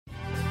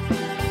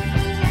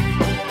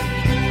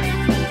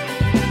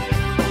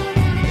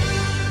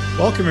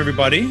Welcome,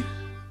 everybody.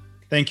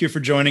 Thank you for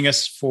joining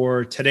us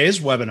for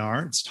today's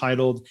webinar. It's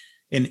titled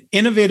An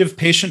Innovative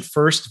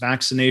Patient-First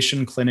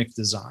Vaccination Clinic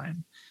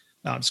Design.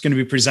 It's going to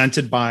be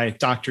presented by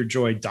Dr.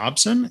 Joy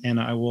Dobson, and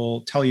I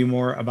will tell you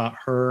more about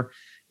her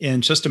in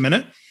just a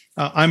minute.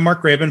 I'm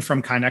Mark Graban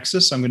from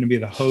KaiNexus. I'm going to be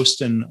the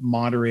host and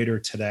moderator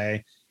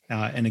today.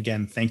 And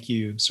again, thank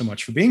you so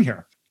much for being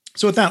here.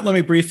 So with that, let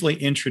me briefly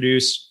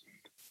introduce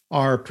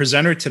our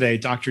presenter today,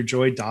 Dr.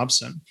 Joy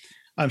Dobson.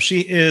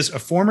 She is a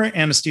former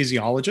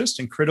anesthesiologist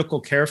and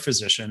critical care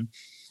physician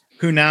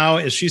who now,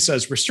 as she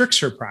says, restricts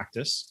her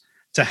practice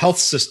to health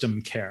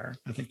system care.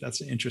 I think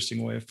that's an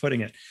interesting way of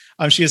putting it.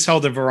 She has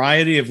held a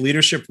variety of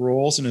leadership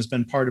roles and has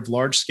been part of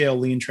large-scale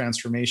lean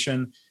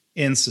transformation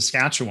in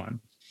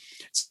Saskatchewan.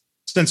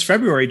 Since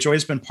February, Joy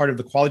has been part of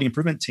the quality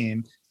improvement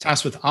team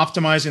tasked with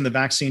optimizing the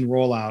vaccine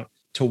rollout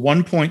to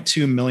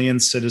 1.2 million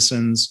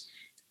citizens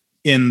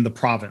in the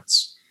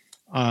province.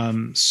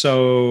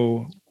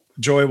 So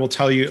Joy will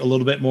tell you a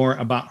little bit more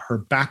about her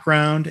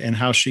background and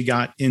how she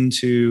got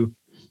into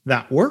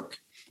that work.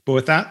 But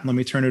with that, let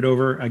me turn it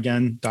over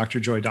again, Dr.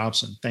 Joy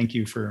Dobson. Thank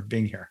you for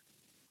being here.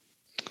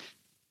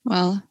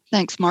 Well,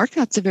 thanks, Mark.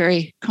 That's a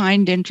very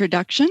kind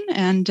introduction.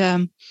 And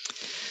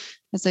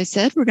as I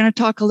said, we're going to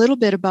talk a little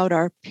bit about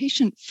our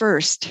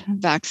patient-first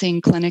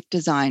vaccine clinic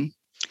design.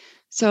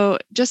 So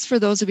just for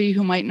those of you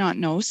who might not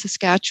know,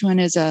 Saskatchewan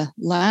is a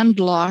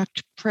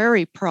landlocked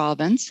prairie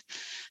province.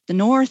 The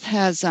north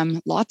has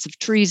lots of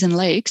trees and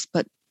lakes,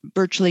 but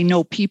virtually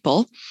no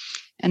people.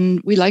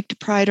 And we like to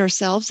pride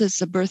ourselves as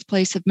the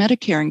birthplace of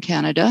Medicare in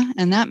Canada.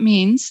 And that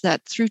means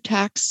that through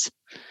tax-funded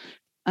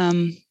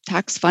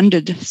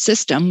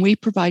system, we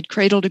provide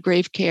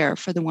cradle-to-grave care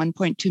for the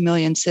 1.2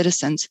 million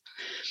citizens.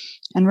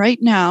 And right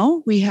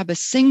now, we have a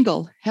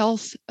single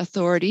health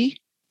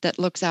authority that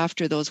looks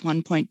after those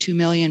 1.2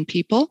 million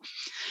people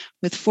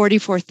with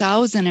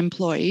 44,000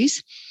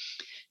 employees.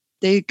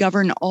 They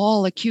govern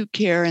all acute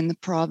care in the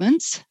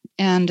province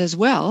and as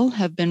well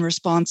have been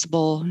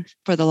responsible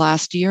for the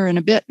last year and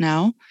a bit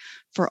now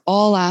for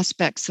all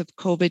aspects of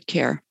COVID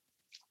care.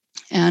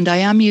 And I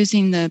am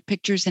using the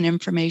pictures and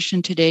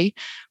information today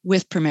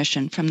with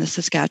permission from the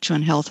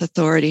Saskatchewan Health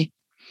Authority.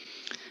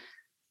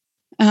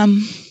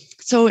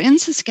 So in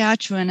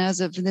Saskatchewan,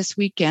 as of this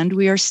weekend,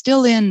 we are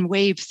still in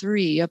wave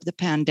 3 of the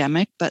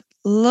pandemic, but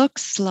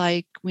looks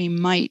like we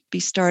might be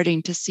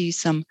starting to see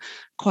some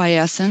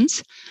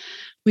quiescence.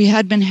 We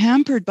had been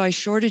hampered by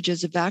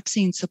shortages of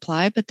vaccine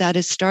supply, but that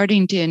is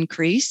starting to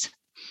increase.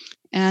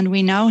 And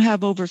we now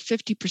have over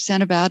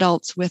 50% of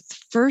adults with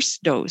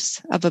first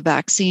dose of a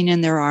vaccine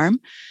in their arm.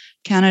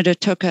 Canada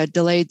took a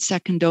delayed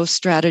second dose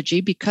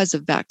strategy because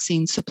of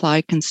vaccine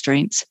supply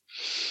constraints.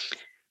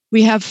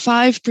 We have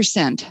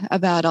 5%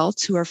 of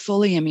adults who are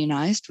fully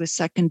immunized with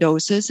second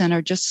doses and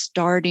are just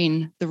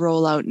starting the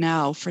rollout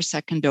now for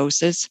second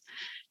doses.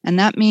 And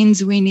that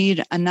means we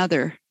need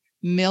another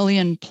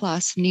million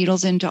plus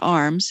needles into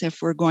arms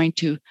if we're going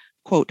to,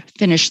 quote,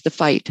 finish the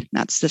fight.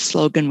 That's the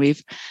slogan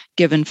we've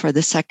given for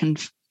the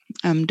second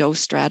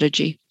dose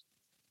strategy.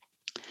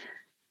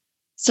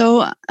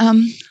 So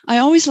I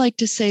always like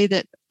to say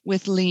that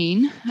with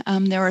lean,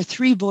 there are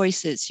 3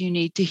 voices you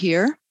need to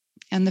hear.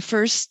 And the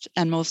first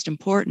and most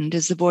important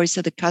is the voice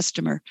of the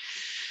customer.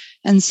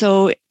 And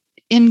so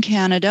in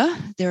Canada,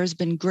 there has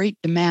been great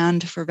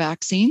demand for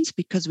vaccines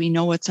because we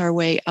know it's our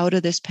way out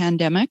of this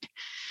pandemic.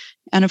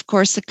 And of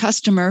course, the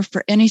customer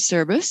for any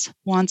service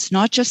wants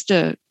not just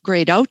a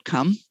great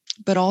outcome,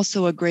 but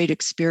also a great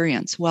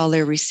experience while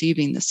they're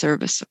receiving the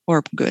service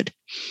or good.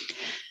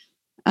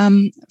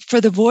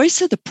 For the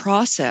voice of the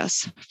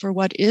process, for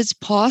what is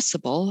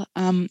possible,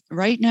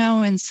 right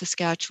now in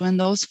Saskatchewan,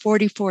 those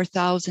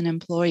 44,000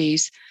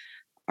 employees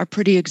are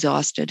pretty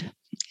exhausted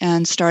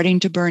and starting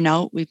to burn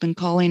out. We've been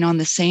calling on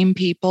the same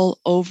people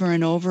over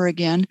and over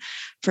again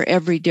for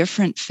every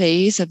different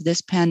phase of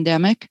this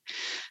pandemic.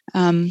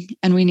 And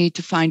we need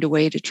to find a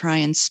way to try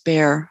and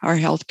spare our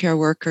healthcare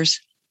workers.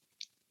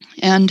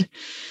 And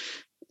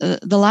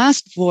the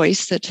last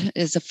voice that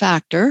is a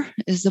factor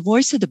is the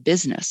voice of the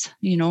business,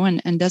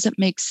 and does it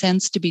make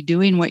sense to be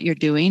doing what you're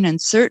doing?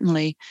 And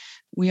certainly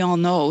we all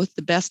know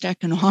the best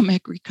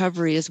economic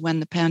recovery is when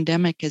the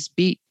pandemic is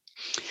beat.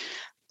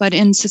 But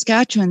in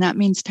Saskatchewan, that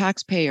means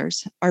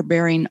taxpayers are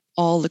bearing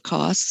all the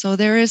costs. So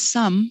there is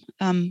some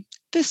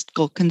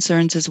fiscal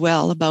concerns as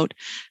well about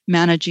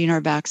managing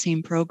our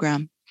vaccine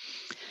program.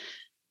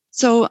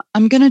 So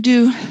I'm going to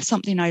do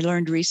something I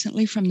learned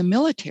recently from the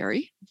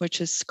military,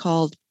 which is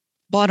called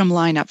bottom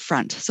line up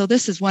front. So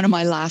this is one of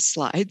my last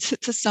slides.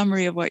 It's a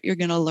summary of what you're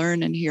going to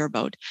learn and hear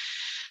about.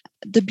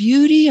 The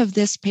beauty of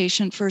this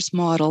patient-first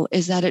model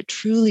is that it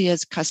truly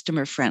is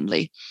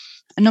customer-friendly.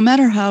 And no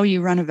matter how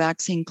you run a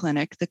vaccine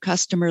clinic, the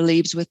customer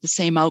leaves with the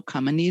same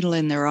outcome, a needle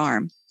in their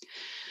arm.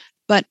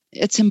 But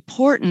it's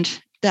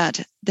important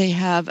that they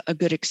have a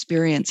good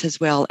experience as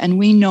well. And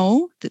we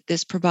know that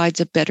this provides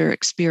a better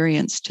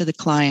experience to the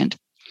client.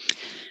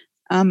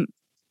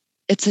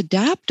 It's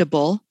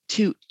adaptable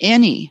to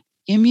any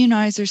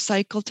immunizer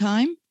cycle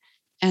time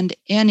and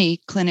any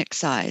clinic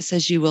size,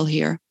 as you will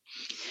hear.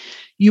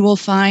 You will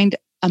find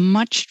a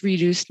much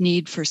reduced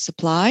need for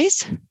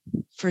supplies,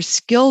 for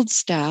skilled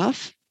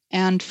staff,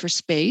 and for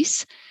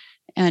space.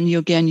 And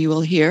you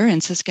will hear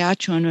in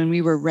Saskatchewan, when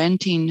we were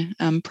renting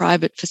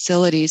private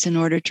facilities in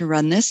order to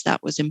run this,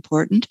 that was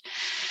important.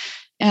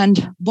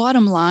 And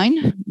bottom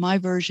line, my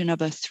version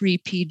of a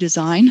 3P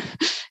design,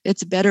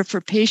 it's better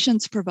for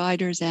patients,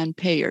 providers, and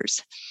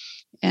payers.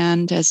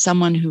 And as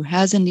someone who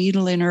has a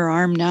needle in her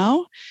arm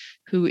now,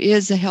 who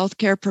is a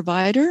healthcare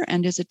provider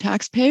and is a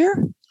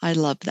taxpayer, I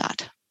love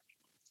that.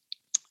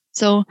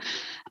 So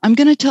I'm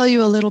going to tell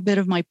you a little bit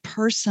of my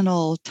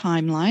personal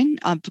timeline.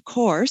 Of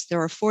course,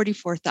 there are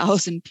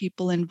 44,000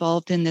 people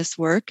involved in this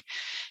work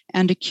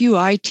and a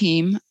QI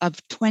team of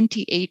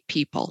 28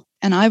 people.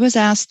 And I was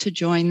asked to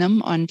join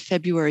them on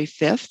February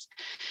 5th.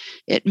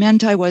 It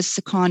meant I was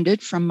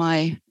seconded from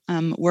my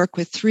work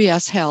with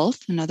 3S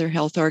Health, another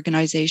health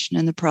organization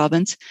in the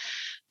province,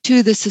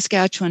 to the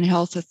Saskatchewan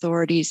Health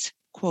Authority's,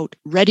 quote,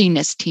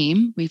 readiness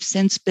team. We've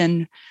since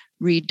been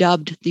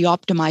redubbed the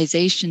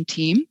optimization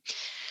team.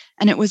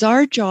 And it was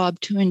our job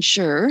to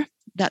ensure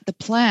that the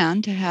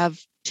plan to have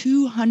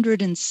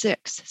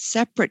 206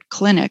 separate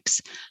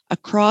clinics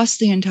across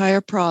the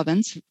entire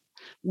province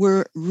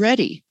were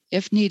ready,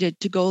 if needed,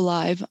 to go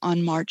live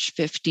on March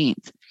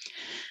 15th.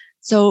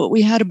 So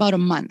we had about a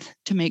month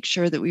to make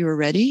sure that we were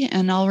ready.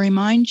 And I'll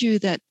remind you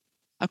that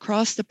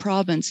across the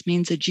province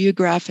means a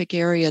geographic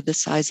area the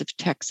size of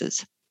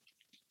Texas.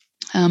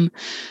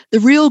 The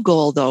real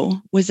goal,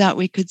 though, was that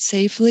we could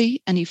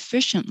safely and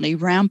efficiently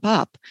ramp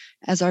up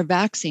as our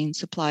vaccine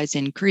supplies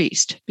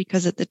increased,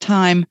 because at the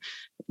time,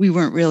 we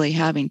weren't really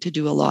having to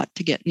do a lot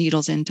to get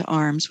needles into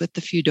arms with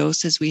the few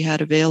doses we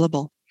had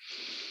available.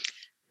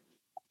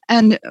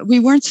 And we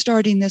weren't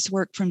starting this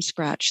work from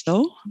scratch,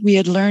 though. We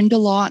had learned a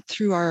lot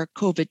through our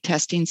COVID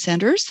testing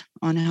centers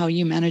on how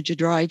you manage a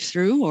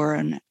drive-through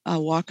or a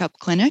walk-up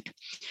clinic.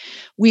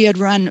 We had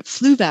run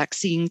flu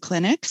vaccine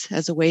clinics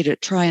as a way to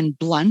try and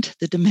blunt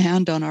the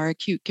demand on our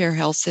acute care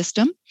health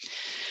system.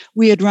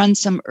 We had run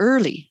some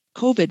early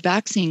COVID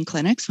vaccine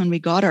clinics when we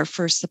got our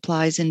first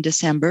supplies in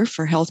December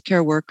for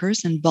healthcare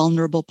workers and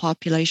vulnerable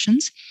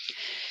populations.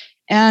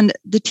 And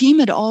the team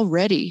had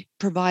already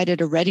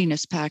provided a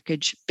readiness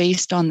package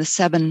based on the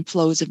 7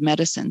 flows of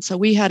medicine. So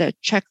we had a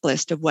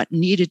checklist of what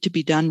needed to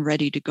be done,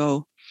 ready to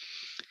go.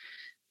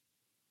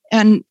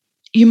 And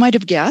you might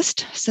have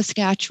guessed,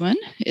 Saskatchewan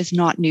is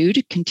not new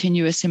to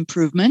continuous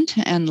improvement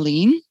and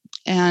lean.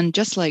 And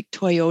just like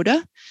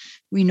Toyota,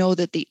 we know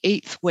that the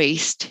 8th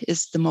waste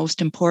is the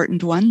most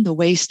important one, the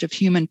waste of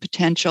human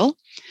potential.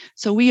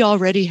 So we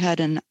already had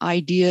an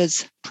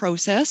ideas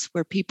process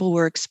where people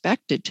were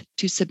expected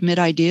to submit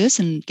ideas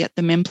and get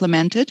them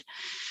implemented.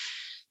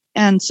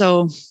 And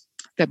so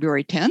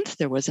February 10th,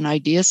 there was an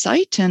idea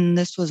site, and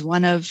this was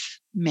one of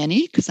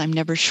many, because I'm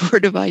never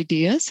short of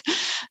ideas,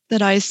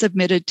 that I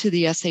submitted to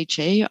the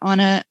SHA on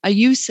a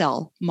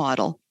U-cell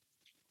model.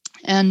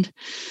 And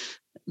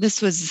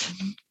this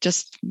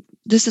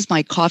is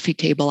my coffee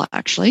table,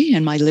 actually,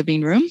 in my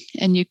living room.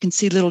 And you can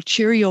see little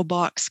Cheerio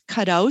box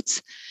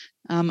cutouts,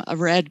 a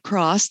red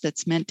cross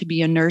that's meant to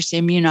be a nurse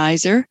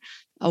immunizer,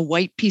 a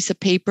white piece of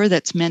paper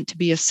that's meant to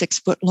be a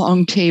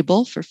 6-foot-long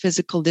table for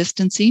physical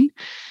distancing,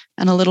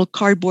 and a little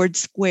cardboard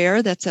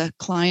square that's a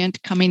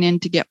client coming in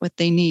to get what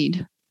they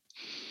need.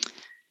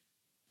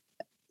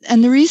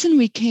 And the reason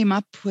we came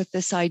up with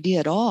this idea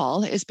at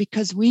all is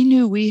because we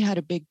knew we had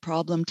a big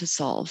problem to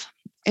solve.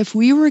 If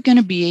we were going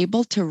to be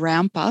able to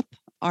ramp up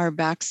our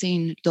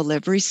vaccine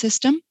delivery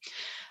system,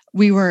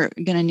 we were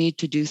going to need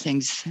to do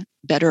things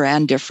better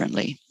and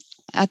differently.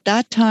 At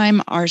that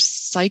time, our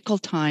cycle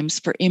times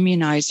for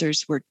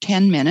immunizers were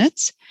 10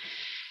 minutes.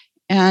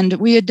 And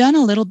we had done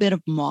a little bit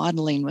of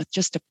modeling with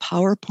just a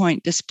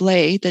PowerPoint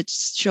display that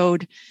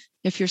showed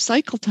if your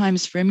cycle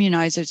times for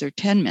immunizers are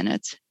 10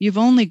 minutes, you've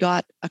only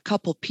got a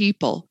couple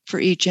people for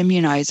each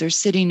immunizer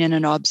sitting in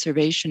an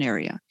observation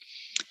area.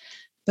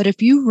 But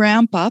if you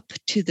ramp up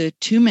to the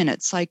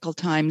 2-minute cycle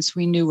times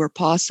we knew were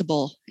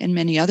possible in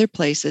many other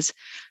places,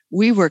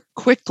 we were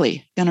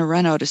quickly going to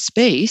run out of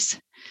space.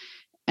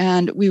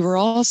 And we were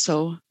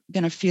also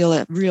going to feel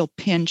a real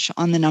pinch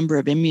on the number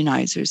of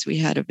immunizers we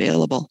had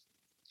available.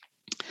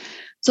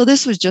 So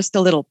this was just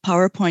a little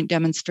PowerPoint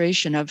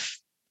demonstration of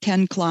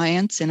 10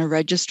 clients in a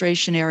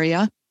registration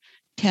area,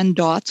 10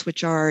 dots,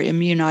 which are our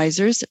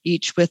immunizers,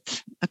 each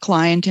with a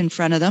client in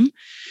front of them,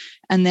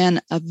 and then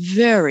a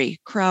very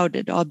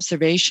crowded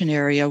observation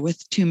area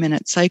with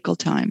 2-minute cycle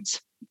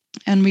times.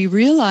 And we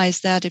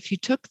realized that if you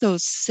took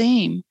those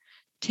same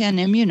 10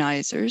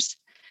 immunizers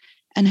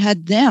and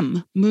had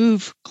them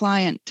move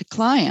client to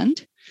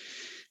client,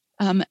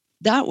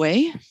 that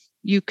way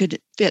you could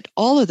fit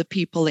all of the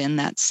people in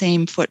that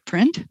same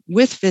footprint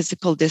with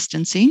physical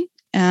distancing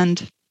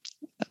and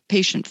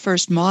patient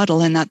first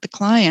model, and that the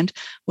client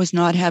was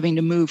not having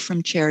to move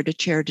from chair to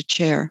chair to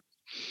chair.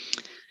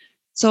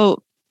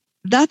 So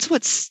that's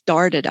what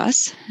started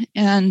us.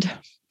 And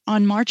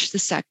on March the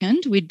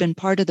 2nd, we'd been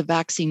part of the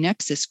Vaccine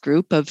Nexus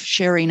group of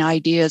sharing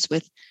ideas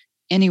with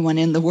anyone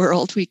in the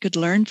world we could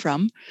learn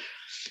from.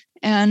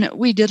 And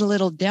we did a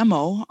little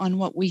demo on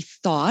what we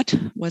thought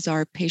was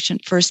our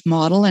patient first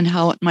model and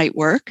how it might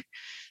work.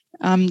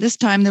 This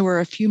time there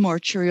were a few more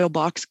Cheerio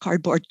box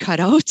cardboard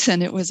cutouts,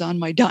 and it was on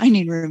my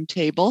dining room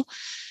table.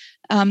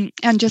 And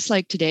just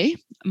like today,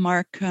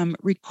 Mark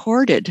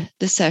recorded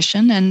the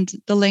session, and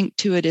the link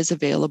to it is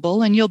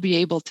available, and you'll be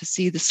able to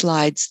see the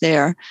slides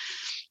there.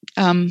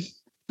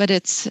 But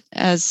it's,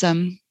 as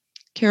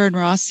Karen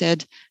Ross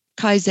said,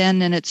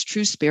 Kaizen in its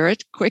true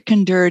spirit, quick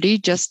and dirty,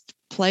 just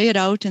play it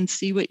out and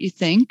see what you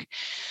think.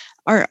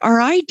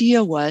 Our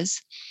idea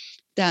was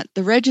that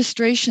the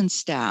registration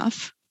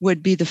staff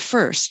would be the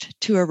first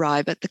to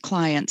arrive at the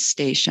client's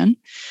station.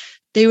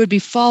 They would be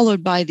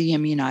followed by the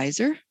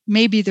immunizer.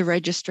 Maybe the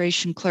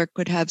registration clerk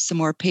would have some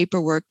more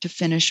paperwork to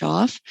finish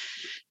off.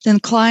 Then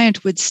the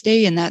client would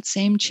stay in that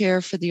same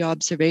chair for the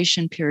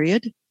observation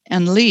period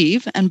and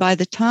leave. And by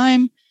the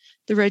time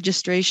the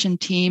registration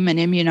team and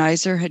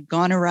immunizer had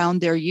gone around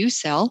their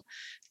U-cell,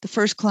 the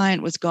first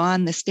client was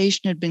gone. The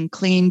station had been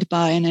cleaned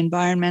by an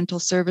environmental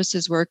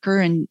services worker,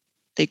 and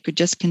they could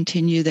just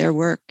continue their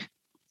work.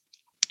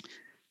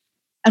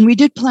 And we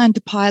did plan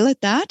to pilot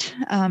that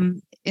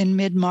in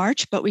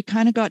mid-March, but we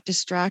kind of got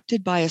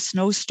distracted by a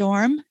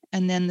snowstorm,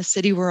 and then the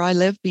city where I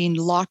live being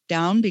locked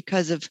down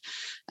because of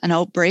an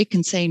outbreak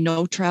and saying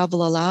no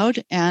travel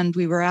allowed. And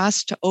we were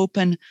asked to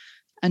open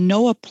a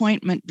no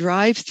appointment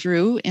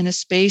drive-through in a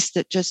space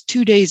that just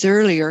 2 days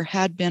earlier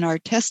had been our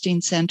testing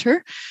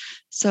center.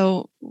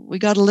 So we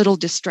got a little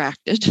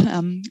distracted.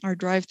 Our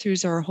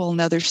drive-throughs are a whole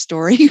nother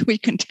story we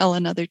can tell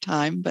another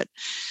time. But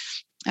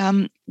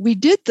we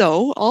did,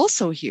 though,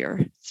 also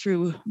hear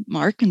through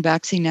Mark and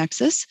Vaccine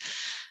Nexus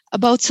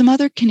about some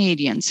other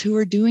Canadians who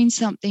are doing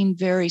something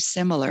very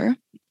similar.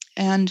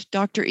 And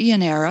Dr.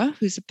 Ian Era,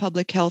 who's a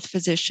public health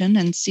physician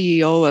and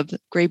CEO of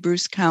Grey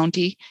Bruce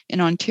County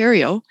in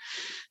Ontario,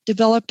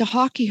 developed a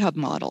hockey hub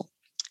model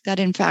that,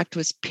 in fact,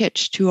 was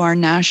pitched to our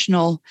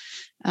national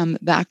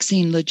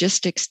vaccine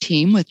logistics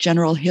team with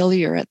General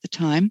Hillier at the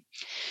time.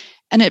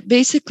 And it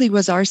basically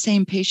was our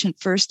same patient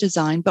first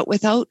design, but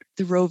without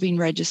the roving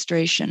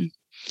registration.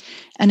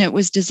 And it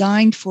was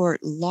designed for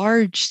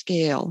large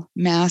scale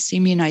mass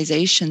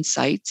immunization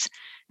sites.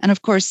 And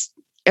of course,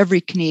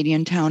 every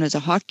Canadian town has a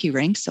hockey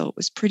rink, so it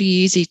was pretty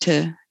easy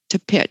to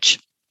pitch.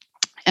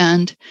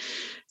 And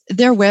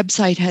their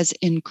website has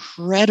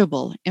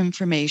incredible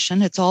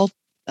information. It's all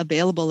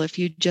available if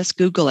you just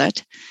Google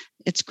it.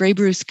 It's Grey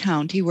Bruce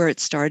County where it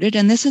started.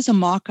 And this is a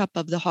mock-up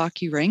of the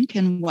hockey rink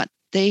and what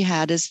they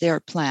had as their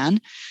plan.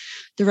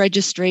 The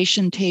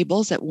registration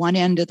tables at one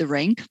end of the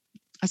rink,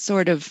 a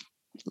sort of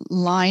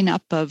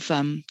lineup of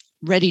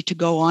ready to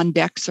go on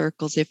deck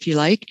circles, if you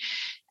like,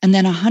 and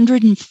then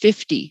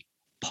 150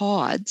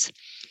 pods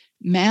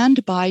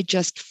manned by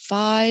just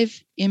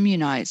 5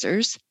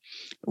 immunizers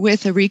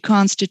with a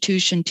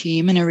reconstitution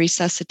team and a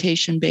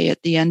resuscitation bay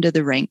at the end of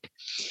the rink,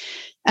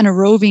 and a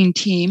roving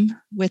team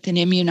with an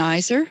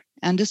immunizer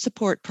and a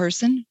support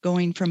person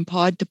going from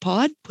pod to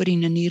pod,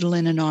 putting a needle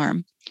in an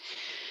arm.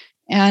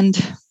 And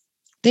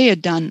they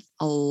had done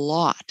a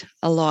lot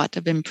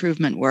of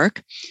improvement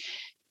work.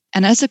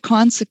 And as a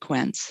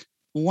consequence,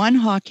 one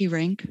hockey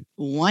rink,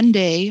 one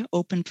day,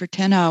 open for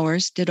 10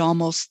 hours, did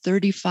almost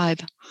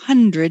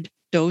 3,500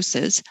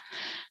 doses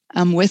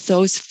with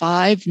those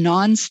 5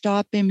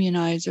 nonstop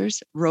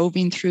immunizers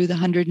roving through the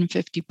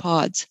 150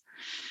 pods.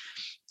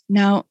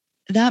 Now,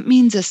 that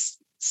means a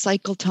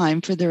cycle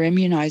time for their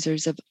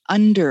immunizers of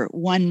under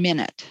 1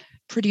 minute.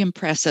 Pretty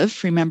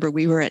impressive. Remember,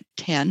 we were at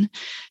 10.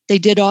 They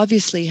did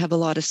obviously have a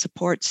lot of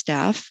support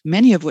staff,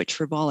 many of which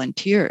were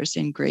volunteers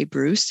in Grey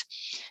Bruce,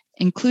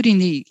 including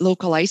the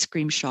local ice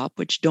cream shop,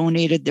 which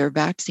donated their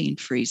vaccine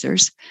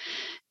freezers.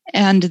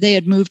 And they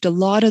had moved a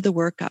lot of the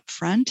work up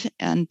front,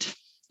 and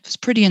it was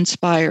pretty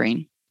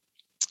inspiring.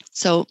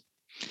 So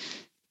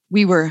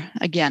we were,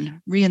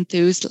 again,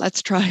 re-enthused.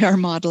 Let's try our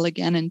model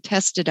again and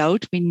test it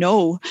out. We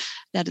know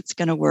that it's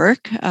going to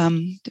work.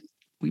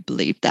 We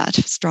believe that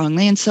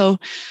strongly. And so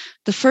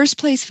the first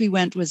place we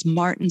went was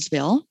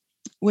Martensville,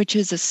 which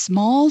is a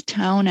small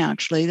town,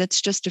 actually, that's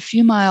just a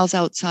few miles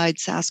outside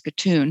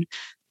Saskatoon,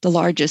 the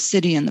largest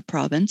city in the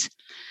province,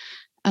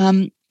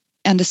 and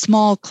a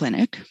small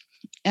clinic.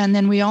 And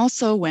then we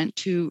also went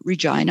to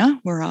Regina,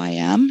 where I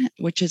am,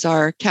 which is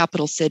our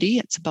capital city.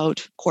 It's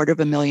about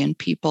 250,000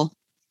 people.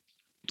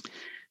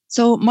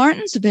 So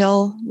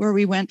Martensville, where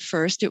we went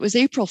first, it was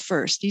April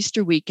 1st,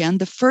 Easter weekend,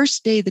 the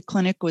first day the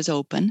clinic was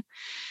open.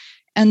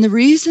 And the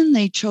reason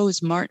they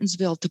chose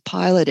Martensville to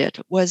pilot it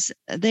was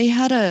they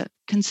had a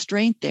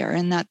constraint there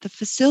in that the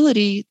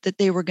facility that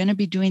they were going to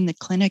be doing the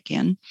clinic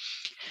in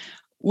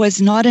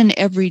was not an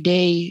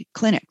everyday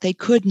clinic. They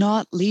could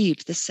not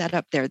leave the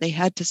setup there. They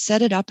had to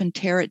set it up and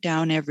tear it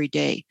down every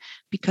day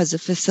because the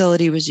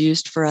facility was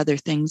used for other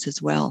things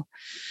as well.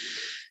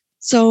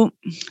 So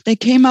they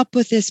came up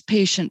with this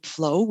patient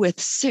flow with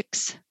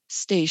 6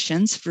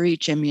 stations for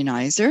each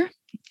immunizer.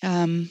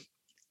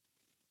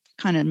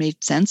 Kind of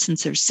made sense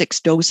since there's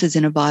 6 doses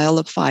in a vial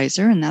of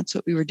Pfizer, and that's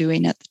what we were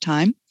doing at the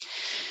time.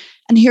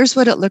 And here's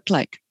what it looked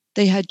like.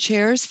 They had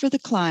chairs for the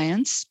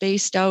clients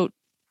spaced out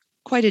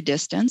quite a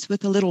distance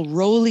with a little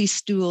rolly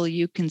stool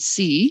you can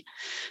see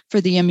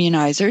for the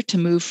immunizer to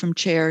move from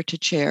chair to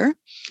chair,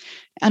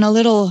 and a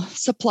little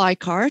supply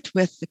cart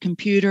with the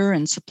computer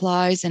and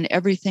supplies and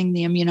everything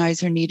the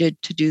immunizer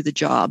needed to do the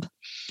job.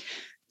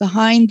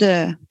 Behind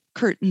the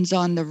curtains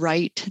on the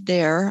right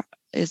there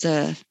is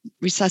a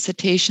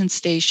resuscitation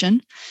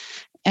station,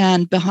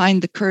 and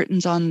behind the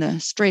curtains on the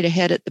straight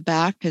ahead at the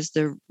back is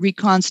the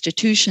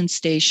reconstitution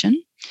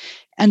station.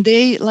 And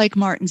they, like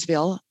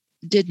Martensville,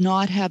 did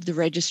not have the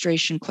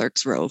registration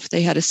clerk's rove.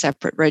 They had a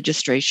separate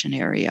registration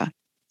area.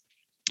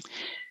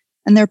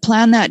 And their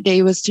plan that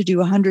day was to do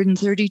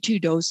 132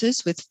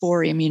 doses with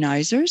 4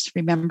 immunizers.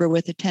 Remember,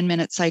 with a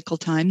 10-minute cycle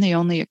time, they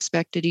only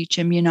expected each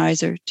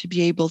immunizer to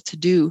be able to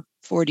do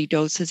 40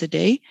 doses a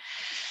day.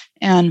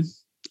 And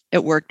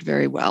it worked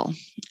very well.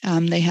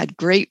 They had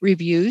great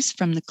reviews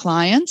from the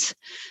clients,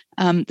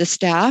 the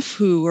staff,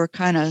 who were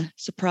kind of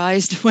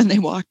surprised when they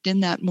walked in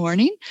that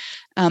morning.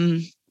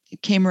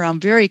 It came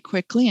around very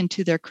quickly, and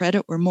to their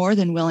credit, were more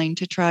than willing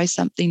to try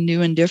something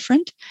new and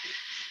different.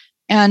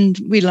 And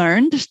we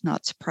learned,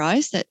 not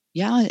surprised, that,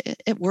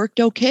 it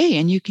worked okay,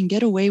 and you can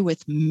get away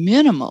with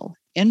minimal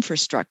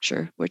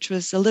infrastructure, which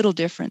was a little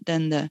different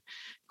than the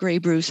Grey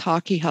Bruce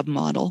Hockey Hub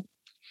model.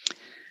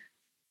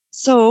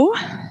 So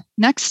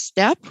next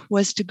step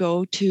was to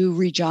go to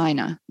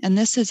Regina, and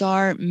this is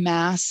our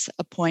mass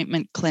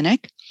appointment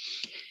clinic.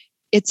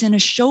 It's in a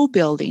show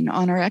building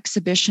on our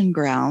exhibition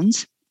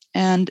grounds,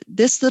 and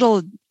this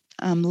little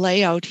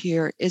layout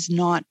here is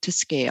not to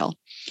scale.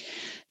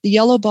 The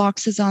yellow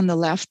boxes on the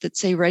left that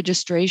say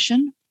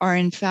registration are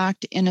in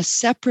fact in a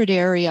separate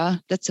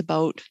area that's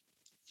about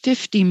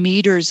 50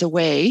 meters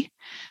away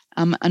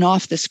and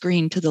off the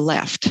screen to the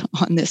left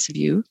on this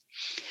view.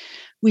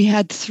 We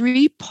had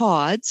 3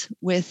 pods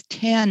with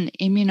 10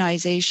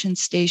 immunization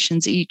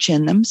stations each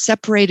in them,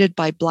 separated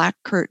by black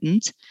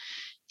curtains.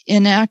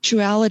 In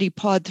actuality,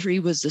 pod 3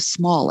 was the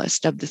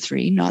smallest of the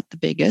 3, not the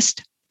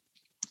biggest.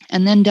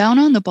 And then down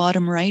on the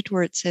bottom right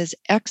where it says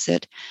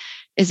exit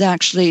is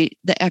actually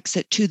the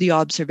exit to the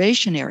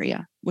observation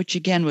area, which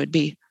again would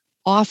be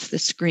off the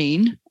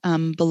screen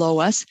below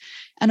us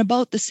and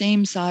about the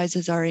same size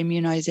as our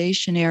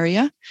immunization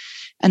area.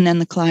 And then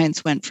the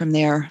clients went from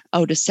there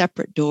out a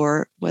separate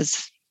door.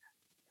 Was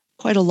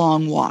quite a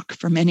long walk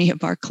for many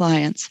of our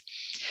clients.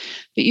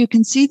 But you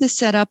can see the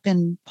setup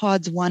in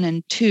pods 1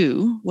 and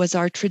 2 was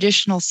our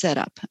traditional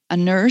setup. A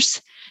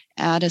nurse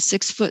at a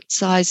 6-foot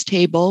size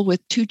table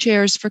with 2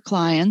 chairs for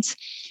clients.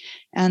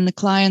 And the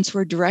clients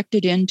were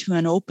directed into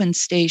an open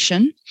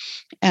station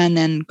and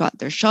then got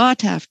their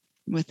shot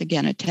with,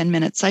 again, a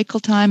 10-minute cycle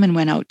time and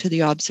went out to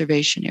the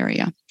observation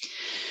area.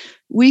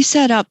 We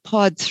set up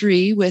pod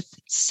 3 with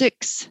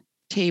 6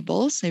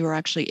 tables. They were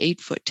actually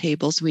 8-foot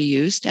tables we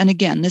used. And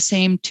again, the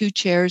same 2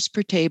 chairs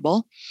per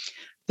table,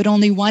 but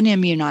only 1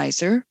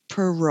 immunizer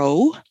per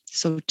row.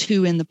 So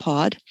 2 in the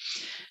pod.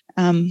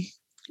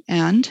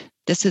 And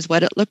this is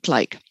what it looked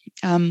like.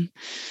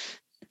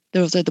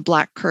 Those are the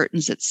black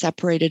curtains that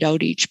separated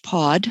out each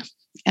pod.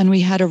 And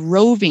we had a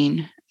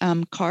roving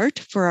cart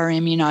for our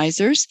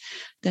immunizers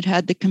that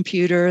had the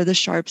computer, the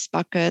Sharps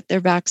bucket,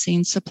 their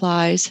vaccine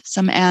supplies,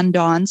 some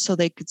andons so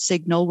they could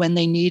signal when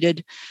they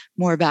needed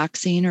more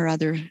vaccine or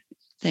other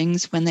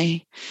things. When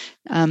they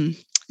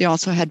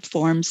also had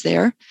forms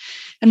there.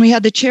 And we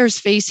had the chairs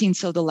facing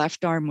so the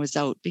left arm was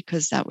out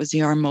because that was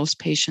the arm most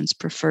patients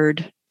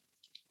preferred.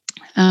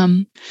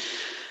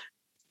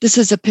 This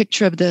is a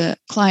picture of the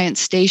client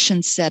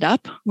station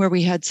setup where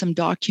we had some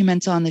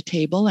documents on the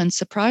table, and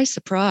surprise,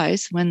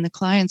 surprise, when the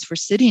clients were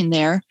sitting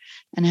there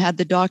and had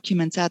the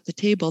documents at the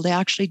table, they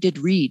actually did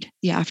read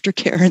the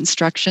aftercare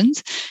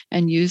instructions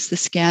and use the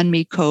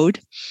ScanMe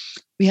code.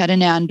 We had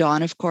an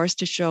andon, of course,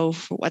 to show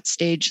for what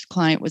stage the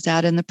client was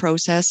at in the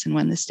process and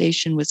when the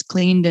station was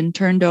cleaned and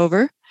turned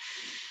over.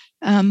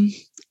 And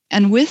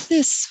with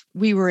this,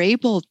 we were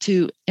able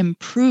to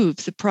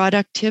improve the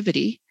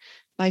productivity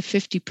by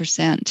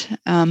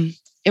 50%.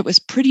 It was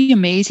pretty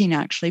amazing,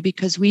 actually,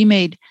 because we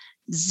made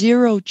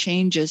 0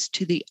 changes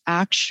to the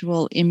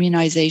actual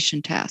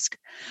immunization task.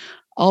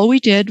 All we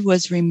did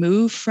was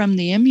remove from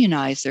the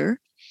immunizer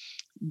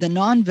the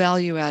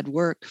non-value add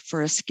work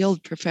for a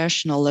skilled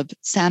professional of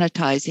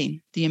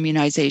sanitizing the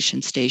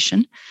immunization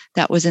station.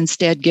 That was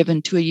instead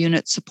given to a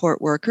unit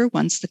support worker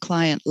once the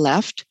client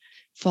left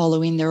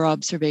following their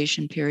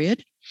observation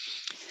period.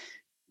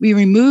 We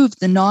removed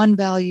the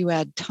non-value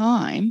add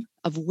time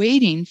of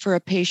waiting for a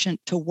patient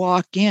to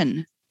walk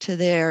in to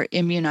their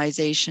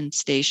immunization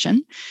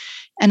station.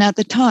 And at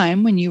the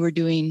time when you were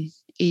doing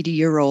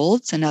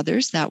 80-year-olds and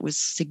others, that was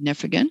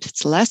significant.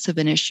 It's less of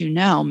an issue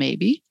now,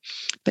 maybe,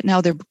 but now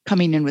they're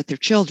coming in with their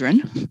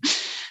children.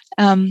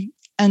 And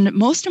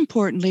most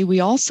importantly, we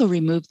also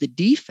removed the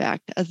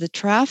defect of the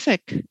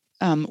traffic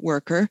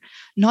worker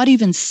not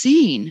even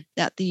seeing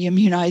that the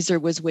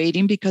immunizer was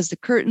waiting because the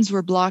curtains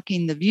were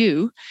blocking the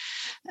view,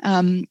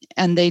 and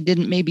they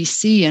didn't maybe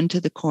see into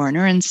the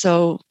corner. And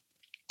so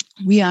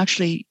we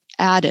actually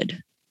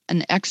added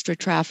an extra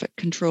traffic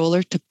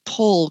controller to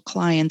pull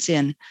clients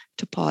in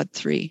to pod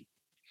 3.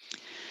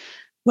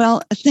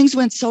 Well, things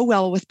went so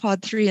well with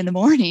pod 3 in the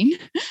morning.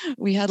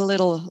 We had a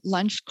little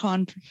lunch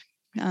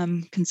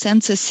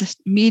consensus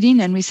meeting,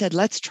 and we said,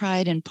 let's try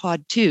it in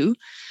pod 2.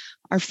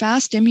 Our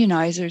fast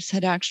immunizers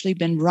had actually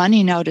been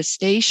running out of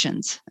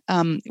stations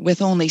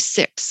with only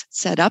 6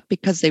 set up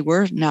because they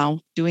were now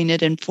doing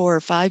it in 4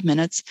 or 5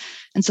 minutes.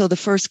 And so the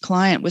first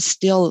client was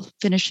still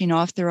finishing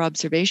off their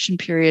observation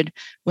period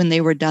when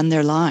they were done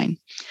their line.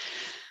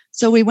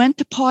 So we went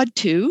to pod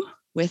 2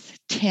 with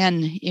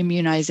 10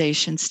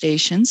 immunization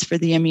stations for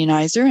the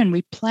immunizer, and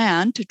we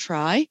planned to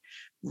try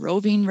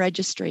roving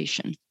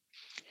registration.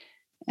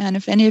 And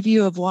if any of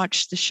you have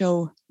watched the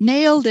show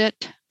Nailed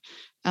It,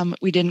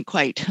 we didn't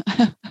quite.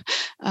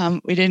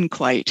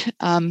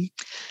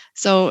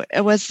 So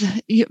it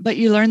was, but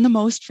you learn the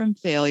most from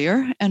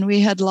failure. And we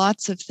had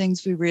lots of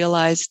things we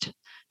realized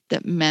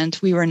that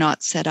meant we were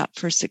not set up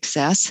for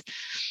success.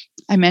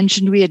 I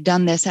mentioned we had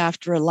done this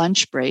after a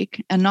lunch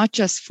break, and not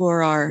just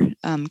for our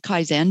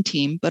Kaizen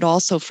team, but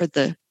also for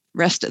the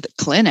rest of the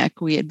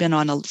clinic. We had been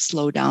on a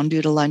slowdown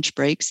due to lunch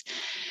breaks.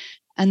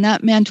 And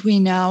that meant we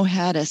now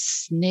had a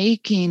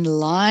snaking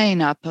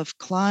lineup of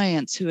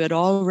clients who had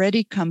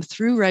already come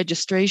through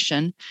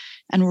registration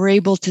and were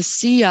able to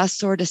see us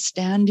sort of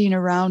standing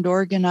around,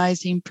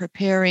 organizing,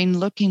 preparing,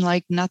 looking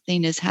like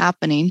nothing is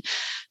happening.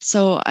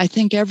 So I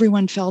think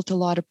everyone felt a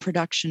lot of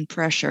production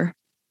pressure.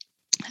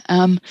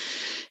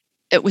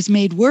 It was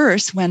made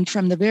worse when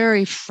from the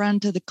very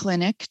front of the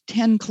clinic,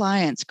 10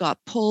 clients got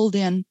pulled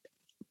in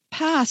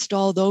past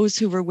all those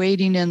who were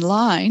waiting in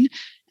line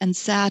and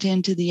sat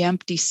into the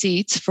empty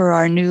seats for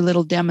our new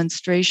little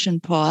demonstration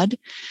pod.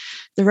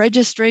 The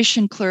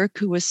registration clerk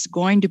who was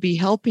going to be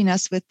helping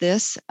us with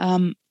this,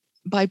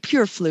 by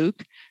pure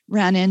fluke,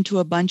 ran into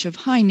a bunch of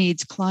high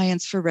needs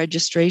clients for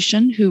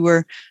registration who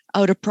were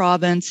out of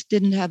province,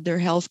 didn't have their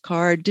health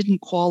card,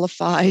 didn't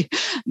qualify,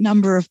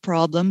 number of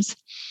problems.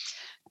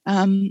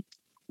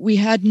 We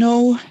had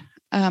no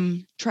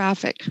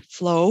traffic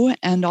flow,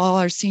 and all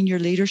our senior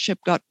leadership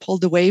got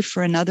pulled away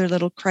for another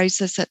little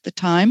crisis at the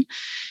time.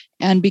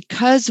 And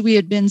because we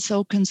had been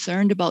so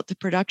concerned about the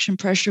production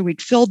pressure,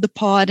 we'd filled the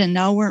pod and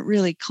now weren't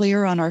really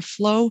clear on our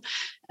flow.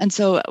 And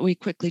so we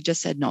quickly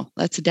just said, no,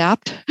 let's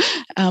adapt.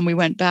 We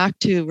went back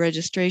to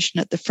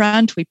registration at the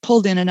front. We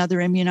pulled in another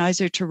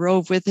immunizer to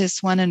rove with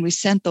this one, and we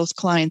sent those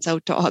clients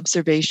out to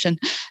observation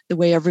the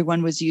way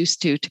everyone was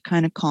used to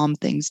kind of calm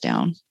things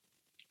down.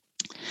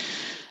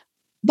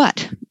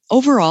 But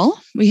overall,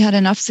 we had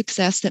enough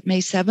success that May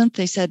 7th,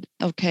 they said,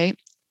 okay,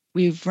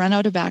 we've run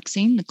out of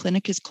vaccine. The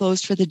clinic is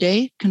closed for the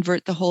day.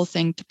 Convert the whole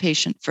thing to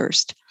patient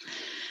first.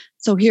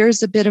 So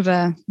here's a bit of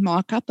a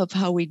mock-up of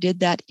how we did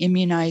that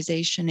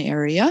immunization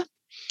area.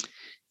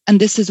 And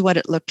this is what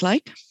it looked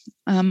like.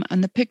 On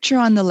the picture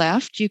on the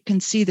left, you can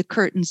see the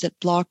curtains that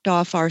blocked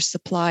off our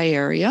supply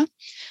area,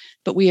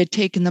 but we had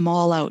taken them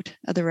all out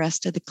of the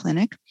rest of the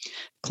clinic.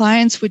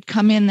 Clients would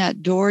come in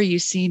that door you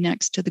see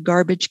next to the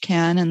garbage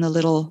can and the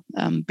little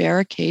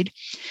barricade,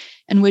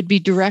 and would be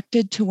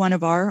directed to one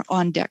of our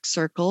on-deck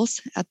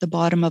circles at the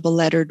bottom of a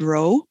lettered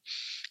row,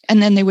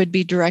 and then they would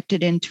be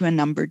directed into a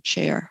numbered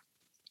chair.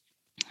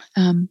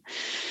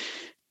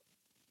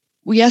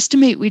 We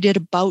estimate we did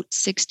about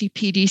 60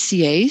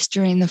 PDCAs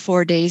during the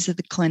 4 days of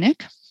the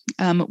clinic.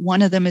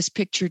 One of them is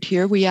pictured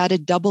here. We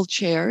added double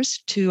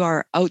chairs to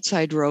our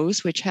outside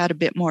rows, which had a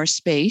bit more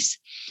space,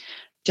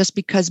 just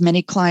because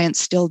many clients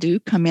still do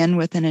come in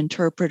with an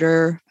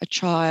interpreter, a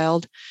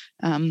child,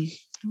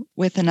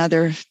 with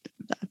another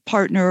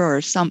partner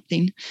or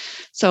something.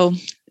 So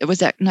it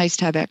was nice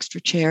to have extra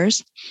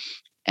chairs.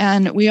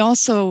 And we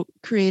also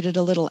created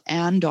a little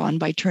and-on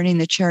by turning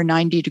the chair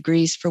 90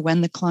 degrees for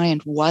when the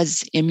client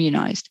was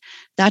immunized.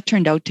 That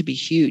turned out to be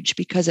huge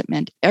because it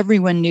meant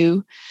everyone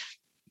knew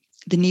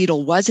the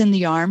needle was in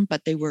the arm,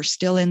 but they were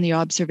still in the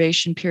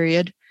observation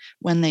period.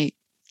 When they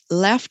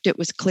left, it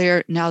was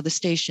clear now the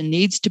station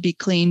needs to be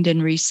cleaned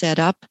and reset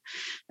up.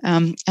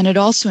 And it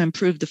also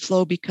improved the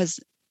flow because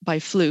by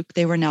fluke,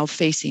 they were now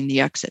facing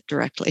the exit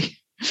directly.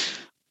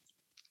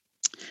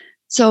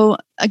 So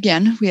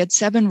again, we had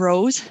 7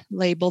 rows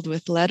labeled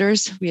with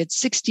letters. We had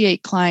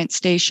 68 client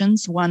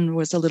stations. One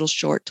was a little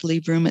short to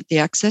leave room at the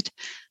exit.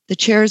 The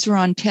chairs were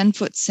on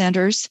 10-foot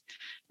centers.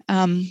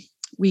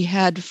 We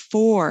had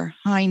 4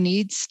 high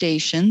needs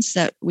stations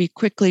that we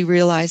quickly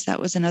realized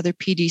that was another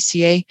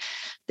PDCA.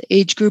 The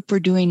age group we're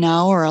doing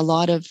now are a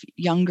lot of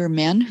younger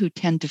men who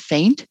tend to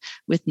faint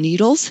with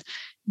needles.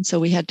 And so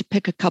we had to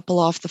pick a couple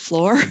off the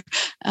floor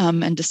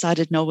and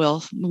decided, no,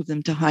 we'll move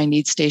them to high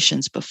need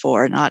stations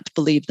before, not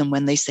believe them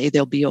when they say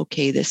they'll be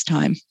okay this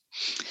time.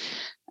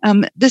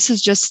 This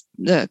is just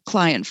the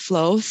client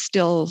flow,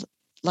 still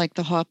like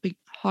the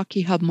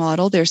Hockey Hub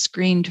model. They're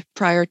screened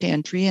prior to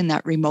entry in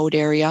that remote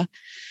area,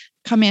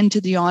 come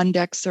into the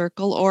on-deck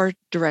circle or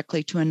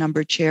directly to a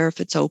numbered chair if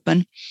it's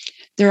open.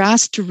 They're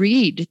asked to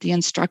read the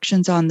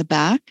instructions on the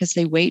back as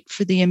they wait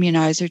for the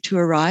immunizer to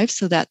arrive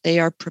so that they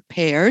are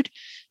prepared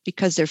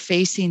because they're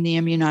facing the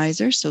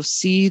immunizer. So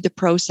see the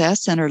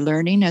process and are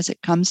learning as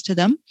it comes to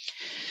them.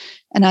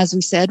 And as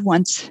we said,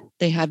 once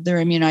they have their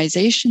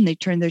immunization, they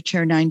turn their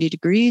chair 90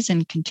 degrees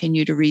and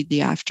continue to read the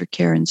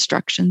aftercare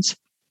instructions.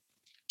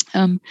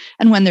 And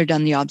when they're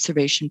done the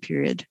observation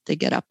period, they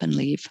get up and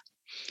leave.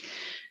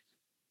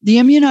 The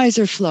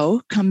immunizer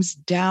flow comes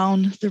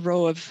down the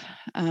row of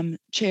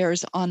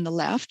chairs on the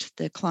left.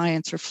 The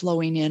clients are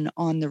flowing in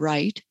on the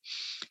right.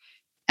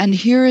 And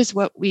here is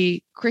what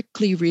we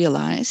quickly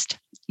realized.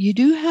 You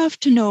do have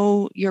to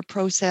know your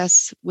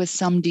process with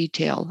some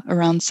detail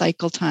around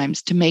cycle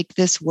times to make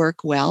this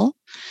work well.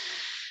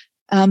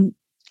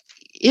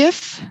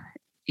 If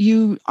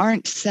you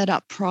aren't set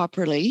up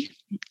properly,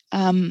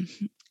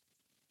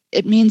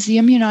 it means the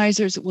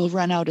immunizers will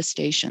run out of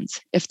stations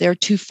if they're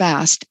too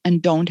fast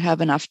and don't have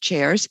enough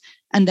chairs,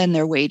 and then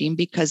they're waiting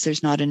because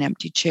there's not an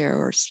empty chair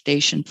or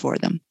station for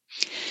them.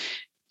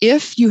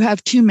 If you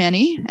have too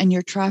many and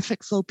your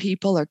traffic flow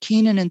people are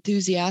keen and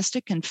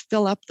enthusiastic and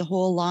fill up the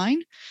whole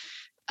line,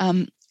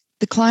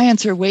 the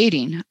clients are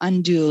waiting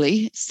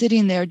unduly,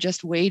 sitting there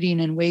just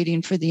waiting and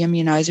waiting for the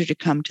immunizer to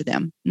come to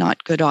them.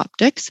 Not good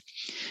optics.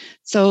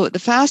 So the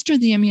faster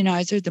the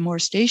immunizer, the more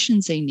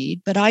stations they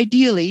need. But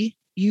ideally,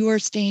 you are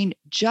staying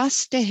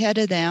just ahead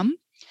of them.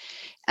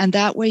 And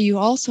that way you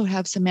also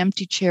have some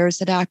empty chairs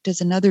that act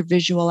as another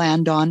visual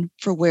and-on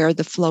for where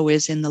the flow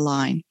is in the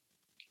line.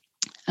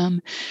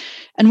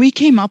 And we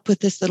came up with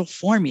this little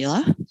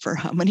formula for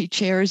how many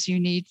chairs you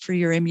need for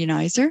your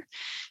immunizer.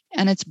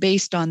 And it's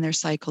based on their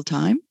cycle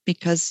time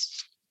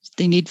because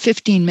they need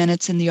 15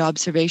 minutes in the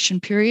observation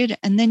period.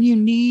 And then you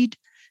need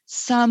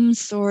some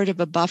sort of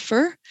a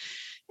buffer.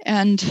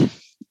 And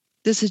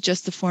this is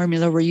just the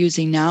formula we're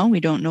using now.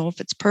 We don't know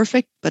if it's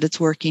perfect, but it's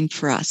working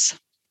for us.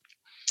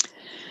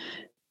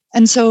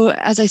 And so,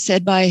 as I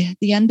said, by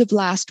the end of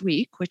last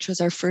week, which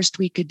was our first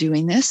week of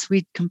doing this,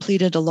 we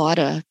completed a lot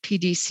of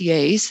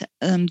PDCAs.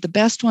 The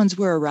best ones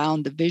were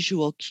around the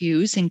visual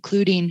cues,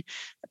 including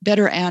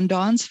better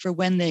and-ons for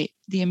when the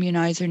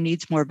immunizer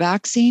needs more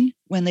vaccine,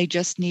 when they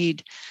just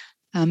need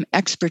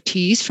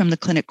expertise from the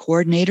clinic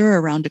coordinator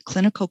around a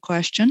clinical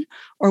question,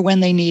 or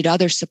when they need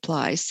other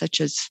supplies such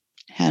as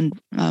hand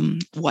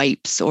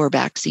wipes or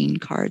vaccine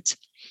cards.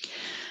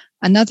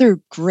 Another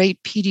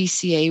great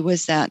PDCA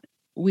was that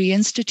we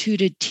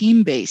instituted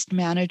team-based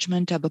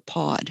management of a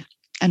pod.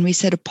 And we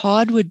said a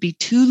pod would be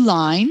 2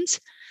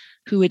 lines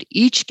who would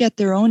each get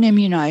their own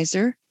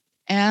immunizer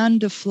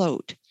and a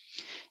float.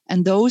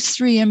 And those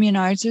 3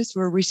 immunizers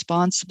were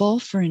responsible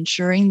for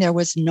ensuring there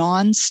was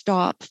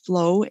non-stop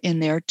flow in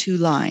their 2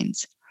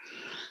 lines.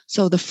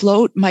 So the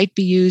float might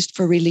be used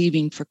for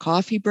relieving for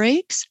coffee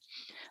breaks,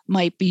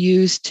 might be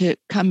used to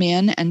come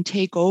in and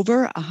take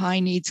over a high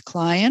needs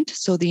client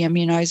so the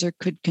immunizer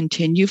could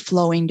continue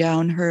flowing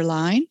down her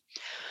line,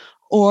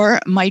 or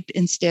might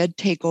instead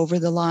take over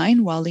the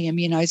line while the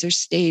immunizer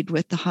stayed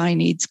with the high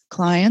needs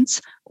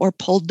clients or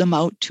pulled them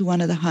out to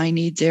one of the high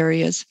needs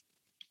areas.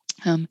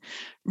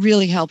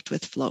 Really helped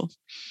with flow.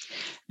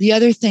 The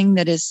other thing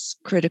that is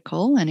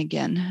critical, and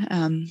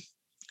again,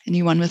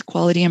 anyone with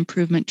quality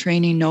improvement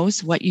training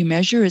knows what you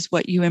measure is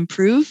what you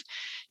improve.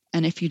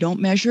 And if you don't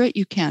measure it,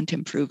 you can't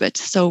improve it.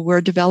 So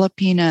we're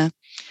developing a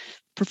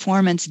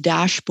performance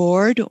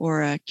dashboard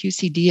or a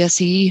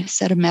QCDSE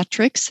set of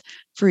metrics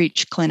for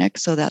each clinic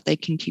so that they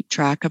can keep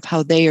track of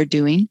how they are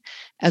doing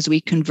as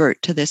we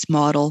convert to this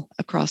model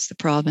across the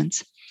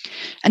province.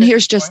 And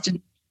here's just,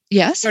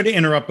 yes? Sorry to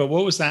interrupt, but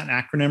what was that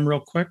acronym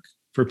real quick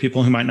for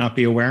people who might not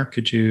be aware?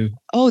 Could you?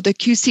 Oh, the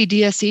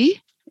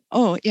QCDSE?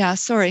 Oh, yeah,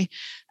 sorry.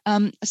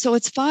 So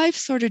it's 5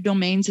 sort of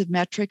domains of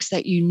metrics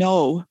that you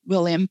know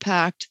will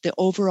impact the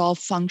overall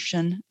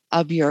function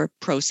of your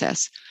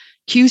process.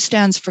 Q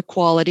stands for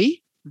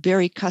quality,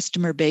 very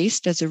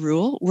customer-based as a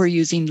rule. We're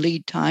using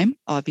lead time,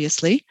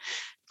 obviously.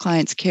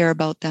 Clients care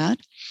about that.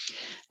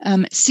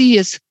 C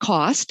is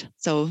cost.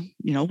 So,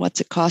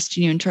 what's it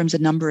costing you in terms of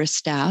number of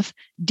staff?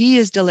 D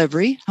is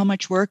delivery. How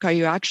much work are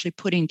you actually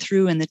putting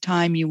through in the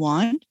time you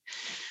want?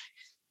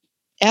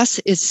 S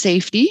is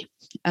safety.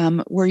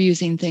 We're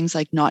using things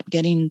like not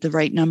getting the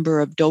right number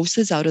of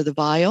doses out of the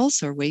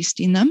vials or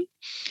wasting them,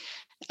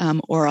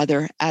 or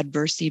other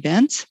adverse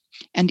events.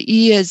 And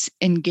E is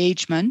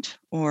engagement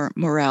or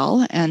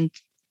morale. And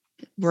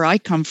where I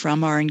come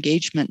from, our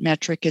engagement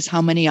metric is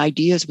how many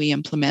ideas we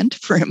implement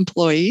for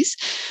employees.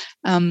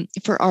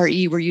 For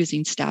RE, we're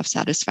using staff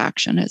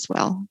satisfaction as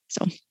well.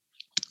 So,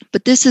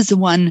 but this is the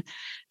one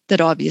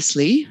that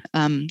obviously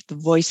the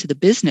voice of the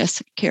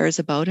business cares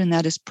about, and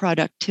that is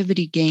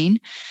productivity gain.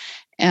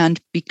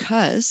 And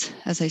because,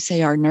 as I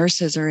say, our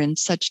nurses are in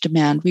such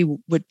demand, we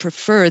would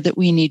prefer that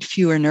we need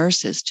fewer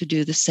nurses to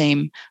do the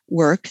same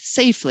work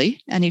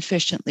safely and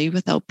efficiently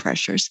without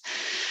pressures.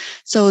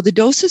 So the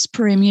doses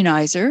per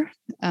immunizer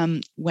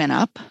went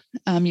up.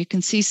 You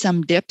can see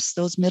some dips.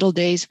 Those middle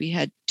days, we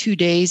had 2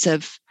 days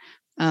of,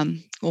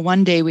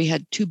 one day we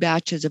had 2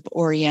 batches of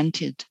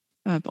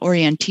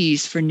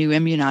orientees for new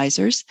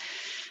immunizers,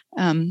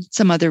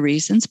 some other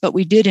reasons, but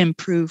we did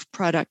improve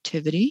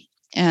productivity.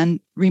 And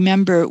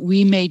remember,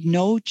 we made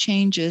no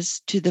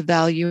changes to the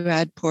value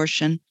add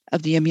portion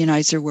of the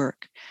immunizer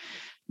work.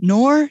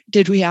 nor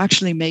did we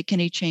actually make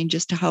any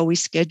changes to how we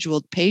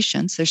scheduled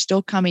patients. They're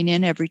still coming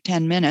in every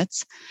 10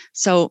 minutes.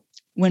 So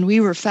when we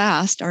were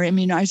fast, our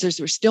immunizers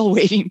were still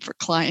waiting for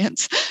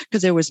clients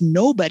because there was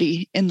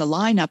nobody in the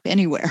lineup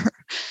anywhere.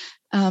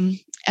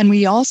 And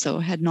we also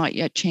had not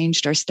yet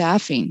changed our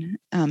staffing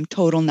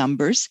total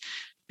numbers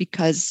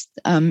because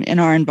in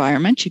our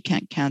environment, you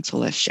can't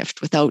cancel a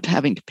shift without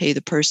having to pay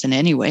the person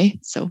anyway.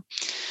 So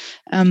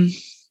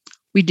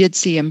we did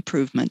see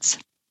improvements.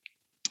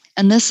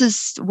 And this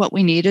is what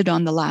we needed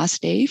on the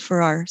last day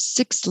for our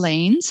 6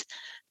 lanes,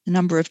 the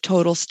number of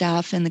total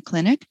staff in the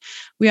clinic.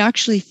 We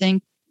actually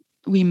think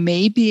we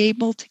may be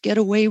able to get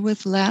away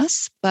with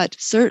less, but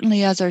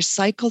certainly as our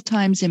cycle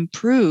times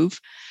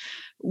improve,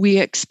 we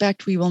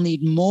expect we will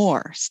need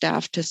more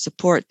staff to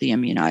support the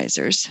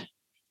immunizers.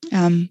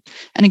 And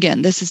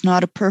again, this is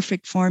not a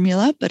perfect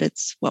formula, but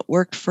it's what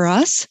worked for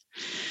us.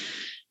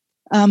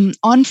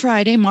 On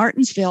Friday,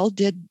 Martensville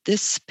did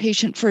this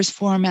patient first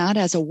format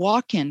as a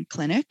walk-in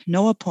clinic,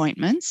 no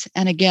appointments,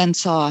 and again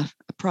saw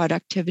a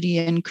productivity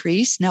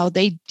increase. Now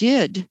they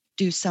did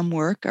do some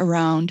work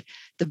around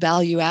the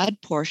value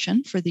add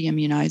portion for the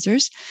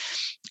immunizers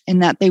in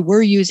that they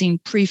were using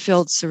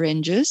pre-filled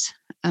syringes.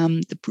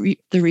 The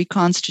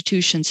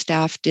reconstitution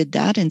staff did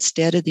that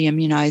instead of the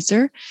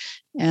immunizer.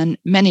 And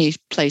many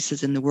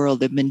places in the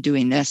world have been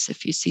doing this,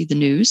 if you see the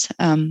news.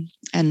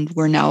 And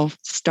we're now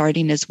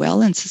starting as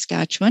well in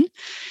Saskatchewan.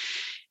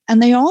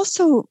 And they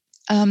also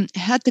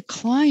had the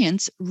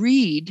clients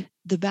read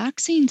the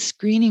vaccine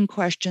screening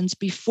questions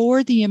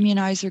before the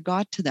immunizer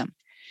got to them.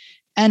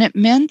 And it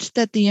meant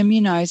that the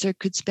immunizer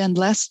could spend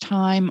less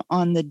time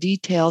on the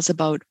details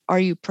about, are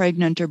you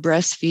pregnant or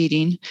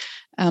breastfeeding?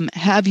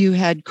 Have you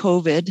had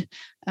COVID?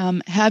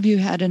 Have you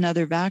had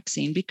another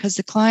vaccine? Because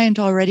the client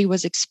already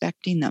was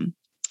expecting them.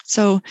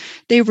 So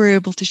they were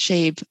able to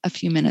shave a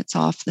few minutes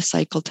off the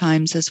cycle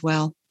times as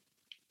well.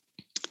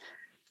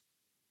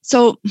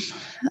 So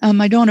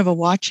I don't have a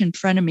watch in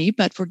front of me,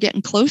 but we're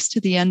getting close to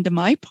the end of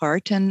my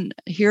part. And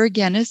here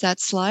again is that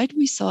slide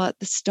we saw at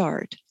the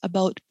start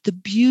about the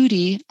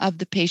beauty of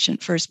the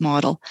patient first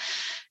model.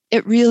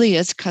 It really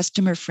is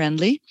customer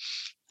friendly.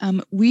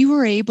 We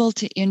were able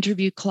to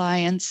interview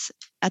clients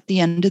at the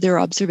end of their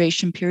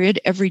observation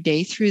period every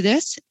day through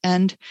this.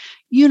 And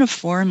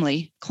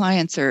uniformly,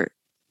 clients are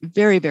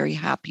very, very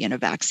happy in a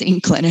vaccine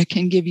clinic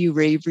and give you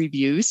rave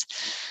reviews.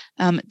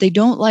 They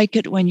don't like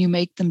it when you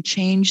make them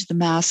change the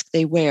mask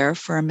they wear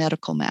for a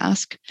medical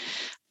mask.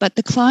 But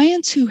the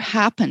clients who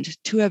happened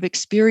to have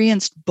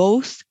experienced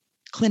both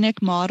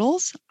clinic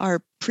models,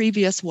 our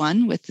previous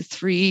one with the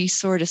 3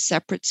 sort of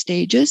separate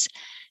stages,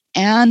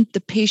 and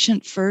the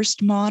patient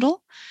first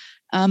model,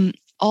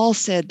 all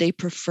said they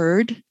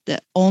preferred the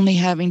only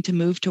having to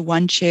move to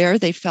one chair.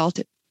 They felt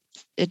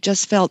it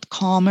just felt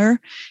calmer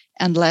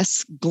and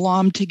less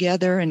glommed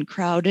together and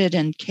crowded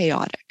and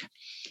chaotic.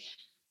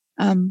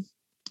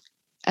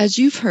 As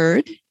you've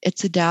heard,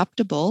 it's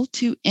adaptable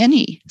to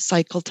any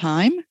cycle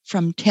time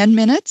from 10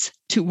 minutes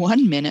to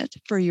 1 minute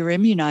for your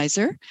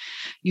immunizer.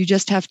 You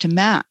just have to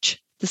match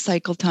the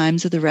cycle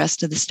times of the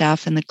rest of the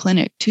staff in the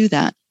clinic to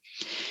that.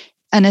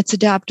 And it's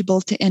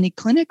adaptable to any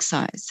clinic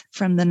size,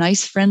 from the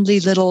nice, friendly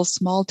little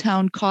small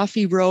town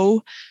coffee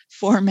row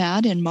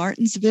format in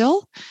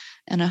Martensville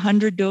and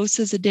 100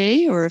 doses a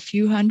day or a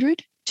few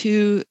hundred,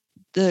 to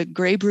the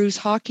Grey Bruce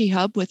Hockey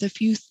Hub with a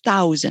few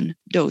thousand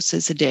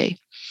doses a day.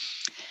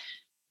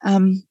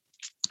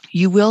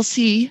 You will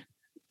see,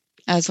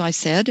 as I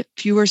said,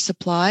 fewer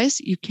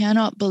supplies. You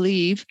cannot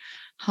believe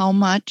how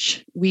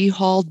much we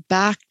hauled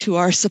back to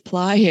our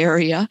supply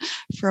area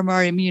from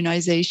our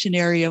immunization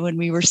area when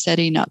we were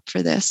setting up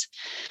for this.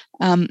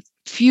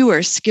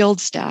 Fewer skilled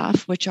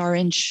staff, which are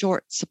in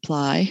short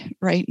supply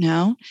right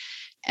now,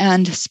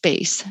 and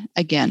space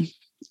again.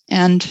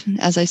 And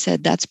as I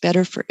said, that's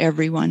better for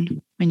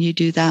everyone when you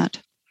do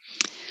that.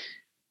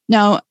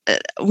 Now,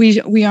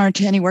 we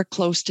aren't anywhere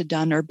close to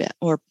done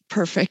or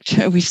perfect.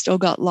 We've still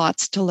got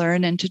lots to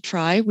learn and to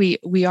try.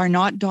 We are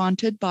not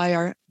daunted by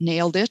our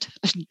nailed it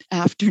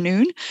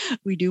afternoon.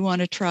 We do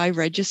want to try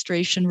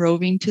registration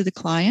roving to the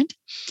client.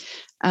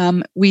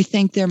 We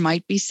think there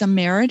might be some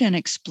merit in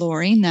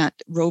exploring that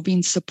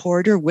roving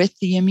supporter with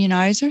the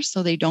immunizer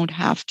so they don't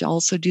have to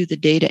also do the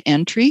data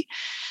entry,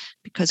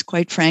 because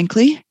quite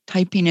frankly,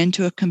 typing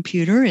into a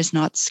computer is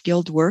not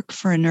skilled work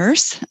for a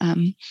nurse.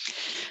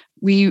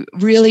 We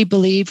really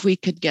believe we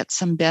could get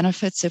some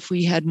benefits if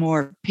we had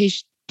more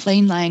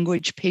plain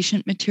language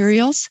patient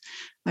materials.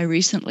 I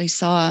recently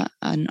saw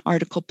an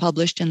article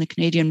published in the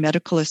Canadian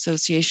Medical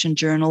Association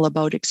Journal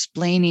about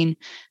explaining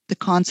the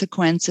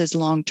consequences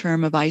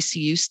long-term of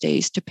ICU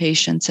stays to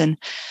patients. And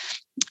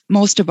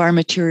most of our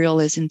material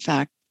is in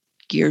fact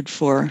geared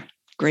for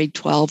grade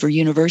 12 or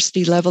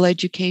university level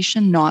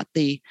education, not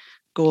the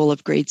goal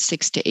of grade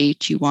 6 to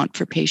 8 you want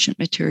for patient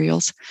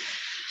materials.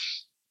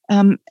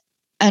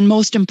 And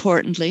most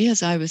importantly,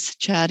 as I was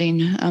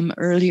chatting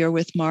earlier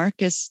with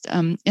Mark, is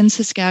in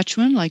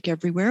Saskatchewan, like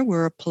everywhere,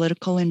 we're a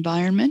political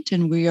environment,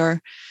 and we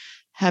are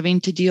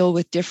having to deal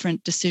with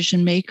different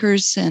decision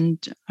makers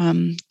and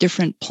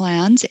different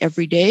plans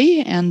every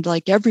day. And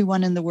like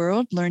everyone in the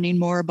world, learning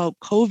more about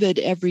COVID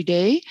every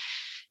day.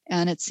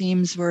 And it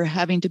seems we're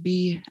having to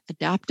be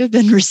adaptive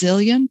and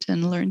resilient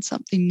and learn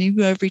something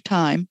new every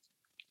time.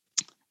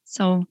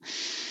 So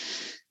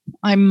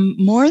I'm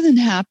more than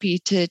happy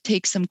to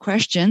take some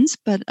questions,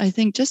 but I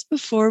think just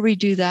before we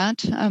do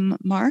that,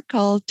 Mark,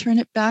 I'll turn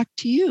it back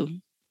to you.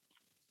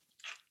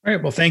 All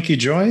right. Well, thank you,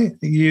 Joy.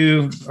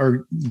 You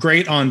are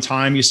great on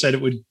time. You said it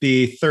would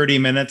be 30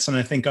 minutes. And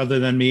I think other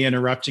than me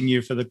interrupting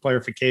you for the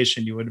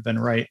clarification, you would have been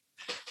right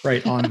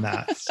on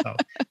that.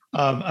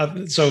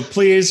 So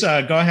please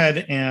go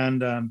ahead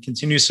and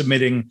continue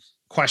submitting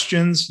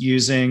questions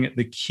using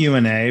the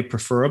Q&A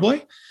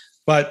preferably.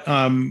 But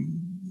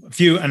a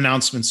few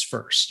announcements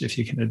first, if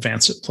you can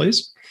advance it,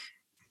 please.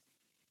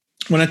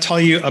 I want to tell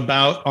you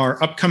about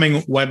our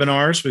upcoming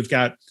webinars. We've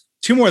got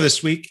 2 more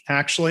this week,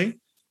 actually.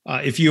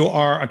 If you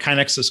are a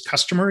KaiNexus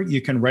customer,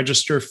 you can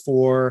register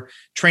for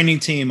training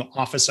team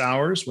office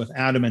hours with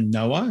Adam and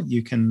Noah.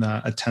 You can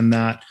attend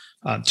that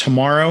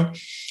tomorrow.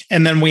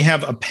 And then we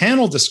have a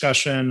panel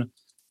discussion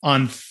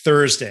on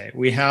Thursday.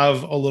 We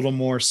have a little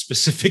more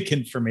specific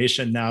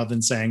information now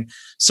than saying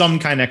some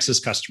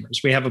KaiNexus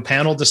customers. We have a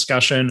panel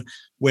discussion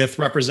with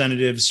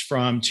representatives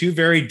from 2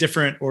 very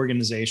different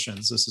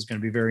organizations. This is going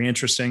to be very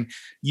interesting.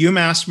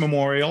 UMass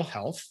Memorial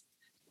Health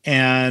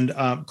and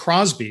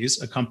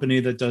Crosby's, a company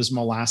that does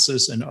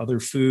molasses and other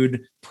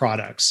food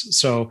products.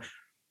 So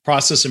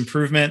process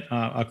improvement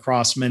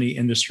across many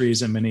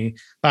industries and many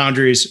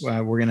boundaries.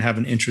 We're going to have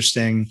an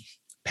interesting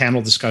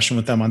panel discussion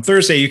with them on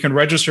Thursday. You can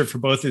register for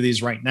both of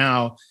these right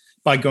now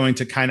by going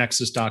to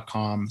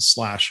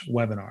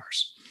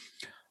kainexus.com/webinars.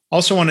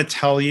 Also want to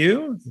tell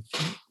you,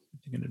 if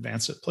you can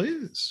advance it,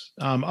 please,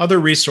 other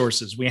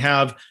resources. We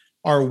have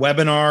our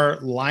webinar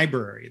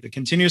library, the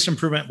Continuous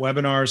Improvement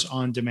Webinars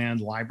on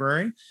Demand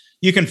library.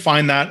 You can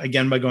find that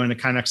again by going to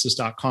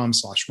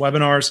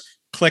kainexus.com/webinars.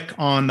 Click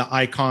on the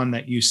icon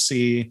that you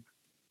see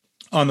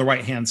on the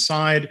right-hand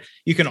side.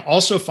 You can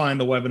also find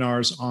the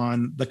webinars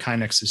on the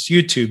KaiNexus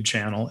YouTube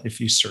channel if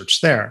you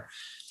search there.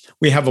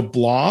 We have a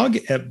blog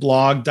at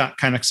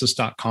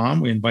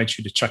blog.kainexus.com. We invite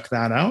you to check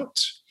that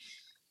out.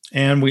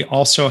 And we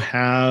also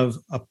have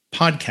a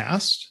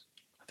podcast.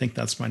 I think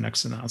that's my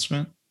next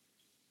announcement.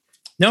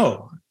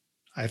 No,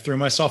 I threw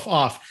myself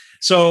off.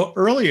 So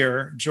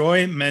earlier,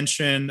 Joy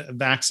mentioned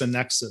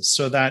VaxaNexus.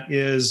 So that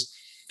is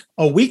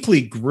a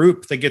weekly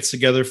group that gets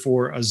together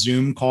for a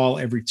Zoom call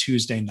every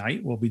Tuesday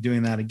night. We'll be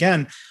doing that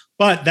again.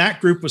 But that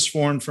group was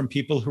formed from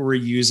people who were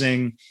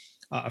using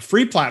a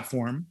free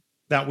platform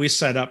that we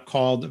set up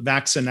called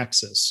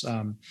VaxaNexus.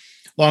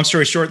 Long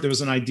story short, there was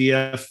an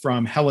idea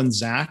from Helen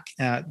Zach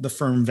at the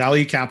firm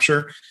Value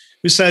Capture,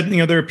 who said,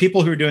 there are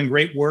people who are doing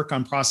great work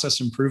on process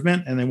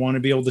improvement and they want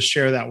to be able to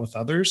share that with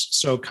others.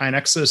 So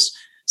KaiNexus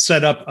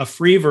set up a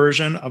free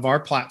version of our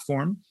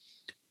platform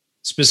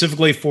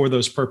specifically for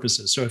those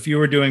purposes. So if you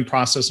were doing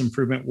process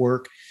improvement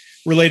work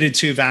related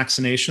to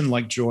vaccination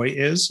like Joy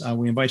is,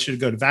 we invite you to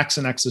go to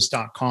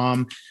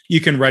vaxanexus.com. You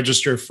can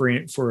register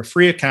for a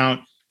free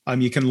account.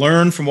 You can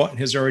learn from what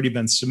has already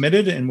been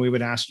submitted, and we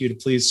would ask you to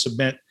please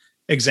submit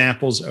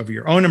examples of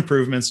your own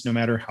improvements, no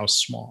matter how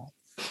small.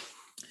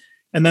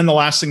 And then the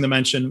last thing to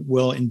mention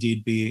will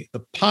indeed be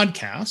the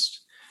podcast.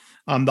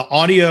 The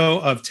audio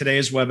of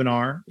today's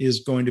webinar is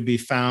going to be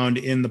found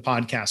in the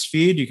podcast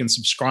feed. You can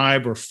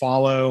subscribe or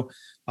follow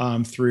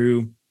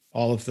through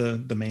all of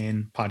the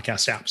main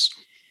podcast apps.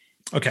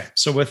 Okay,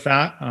 so with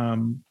that,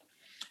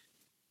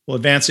 we'll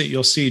advance it.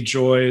 You'll see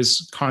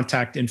Joy's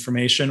contact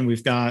information.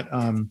 We've got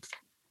a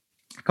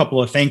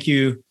couple of thank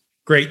you,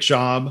 great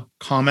job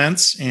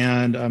comments,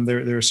 and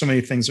there are so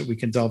many things that we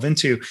can delve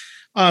into.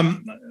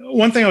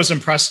 One thing I was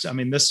impressed,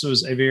 this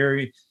was a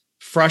very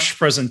fresh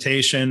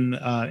presentation,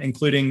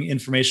 including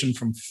information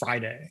from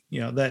Friday,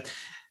 that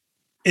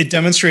it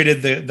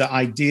demonstrated the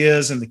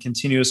ideas and the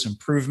continuous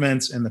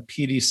improvements and the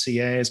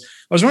PDCAs.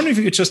 I was wondering if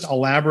you could just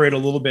elaborate a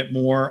little bit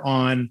more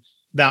on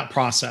that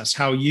process,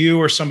 how you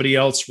or somebody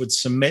else would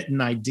submit an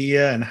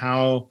idea and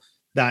how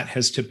that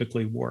has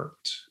typically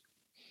worked.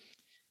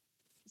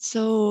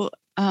 So,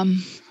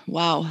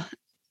 wow.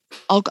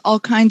 All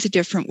kinds of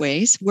different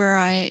ways. Where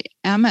I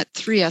am at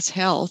 3S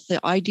Health,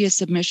 the idea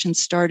submission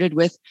started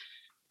with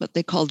what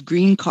they called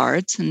green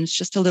cards, and it's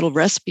just a little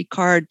recipe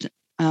card,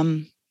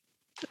 the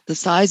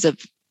size of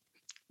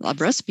a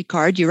recipe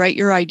card. You write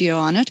your idea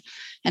on it,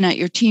 and at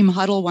your team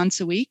huddle once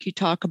a week, you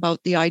talk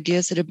about the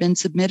ideas that have been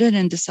submitted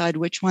and decide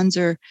which ones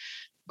are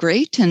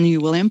great and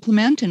you will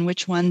implement, and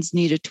which ones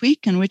need a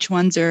tweak, and which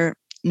ones are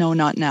no,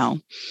 not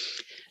now.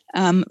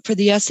 For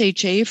the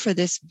SHA, for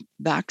this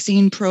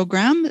vaccine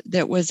program,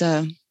 that was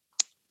you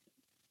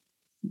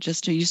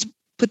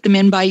put them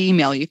in by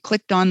email. You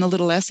clicked on the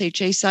little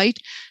SHA site,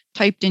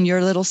 typed in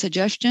your little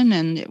suggestion,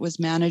 and it was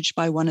managed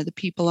by one of the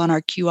people on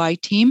our QI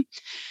team.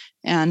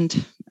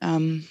 And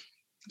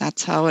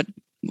that's how it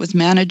was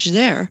managed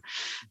there.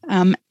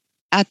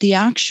 At the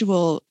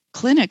actual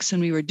clinics, when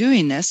we were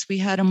doing this, we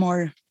had a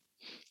more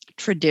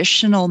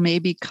traditional,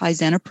 maybe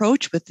Kaizen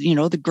approach with,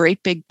 the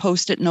great big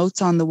Post-it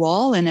notes on the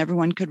wall, and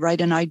everyone could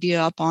write an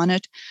idea up on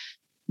it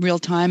real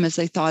time as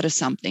they thought of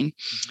something.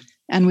 Mm-hmm.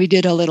 And we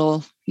did a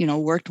little,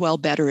 worked well,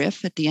 better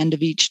if at the end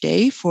of each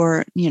day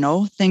for,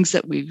 things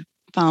that we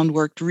found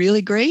worked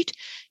really great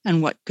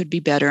and what could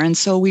be better. And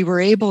so we were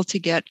able to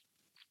get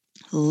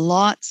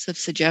lots of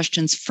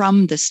suggestions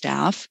from the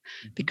staff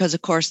because,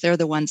 of course, they're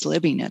the ones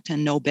living it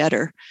and know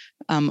better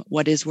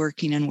what is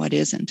working and what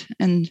isn't.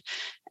 And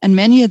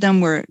many of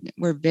them were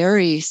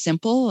very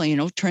simple,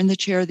 turn the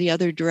chair the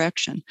other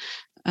direction.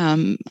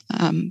 Or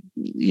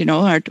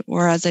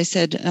as I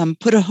said,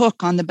 put a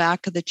hook on the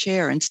back of the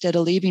chair instead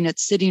of leaving it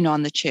sitting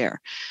on the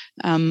chair.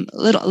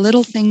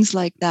 Little things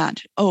like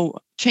that. Oh,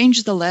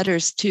 change the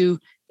letters to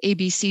A,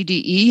 B, C,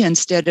 D, E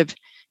instead of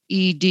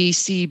E, D,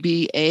 C,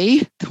 B, A.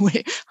 The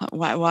way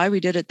why we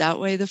did it that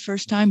way the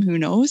first time, who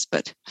knows?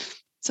 But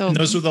so and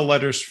those were the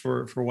letters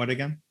for what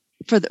again?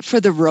 For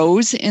the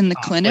rows in the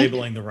clinic.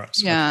 Labeling the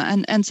rows. Yeah.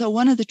 Okay. And so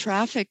one of the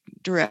traffic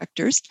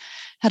directors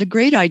had a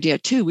great idea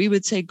too. We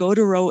would say, go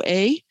to row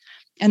A,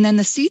 and then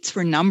the seats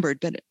were numbered,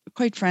 but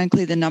quite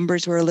frankly, the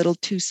numbers were a little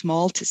too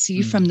small to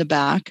see from the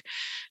back.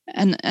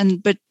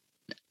 But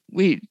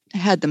we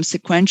had them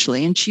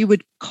sequentially, and she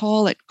would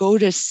call it, go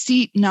to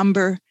seat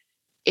number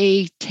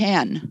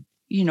A10,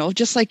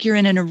 just like you're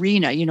in an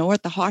arena,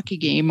 at the hockey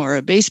game or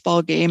a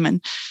baseball game,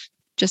 and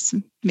just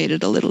made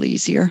it a little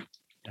easier.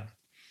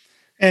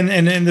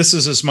 And this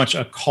is as much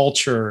a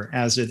culture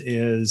as it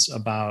is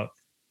about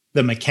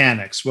the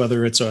mechanics,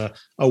 whether it's a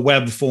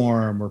web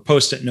form or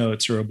Post-it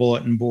notes or a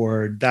bulletin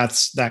board.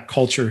 That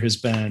culture has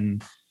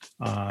been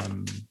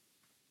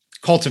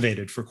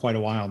cultivated for quite a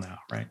while now,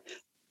 right?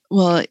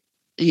 Well,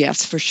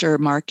 yes, for sure,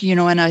 Mark.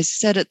 And I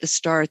said at the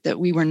start that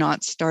we were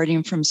not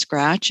starting from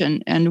scratch,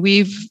 and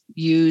we've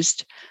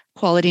used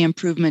quality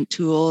improvement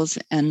tools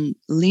and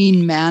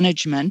lean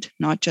management,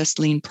 not just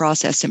lean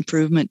process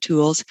improvement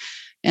tools,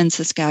 in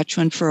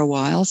Saskatchewan for a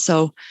while.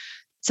 So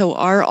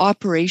our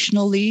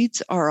operational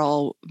leads are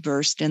all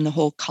versed in the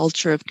whole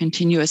culture of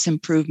continuous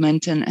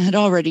improvement and had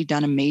already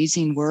done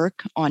amazing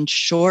work on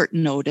short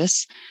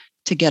notice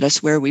to get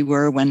us where we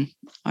were when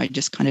I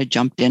just kind of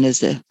jumped in as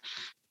the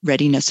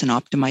readiness and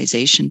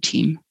optimization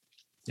team.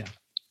 Yeah.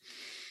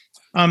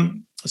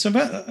 So,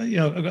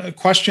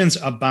 questions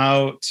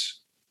about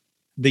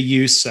the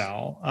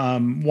U-cell.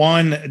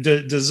 One,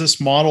 does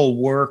this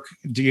model work?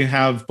 Do you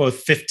have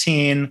both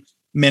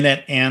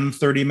 15-minute and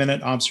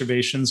 30-minute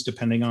observations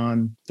depending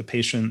on the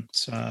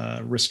patient's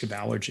risk of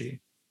allergy?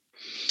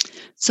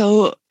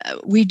 So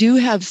we do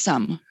have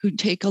some who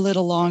take a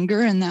little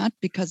longer in that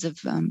because of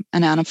an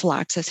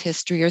anaphylaxis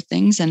history or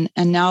things. And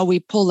now we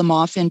pull them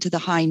off into the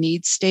high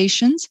needs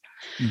stations.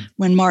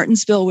 When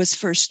Martensville was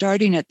first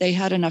starting it, they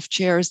had enough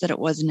chairs that it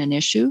wasn't an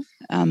issue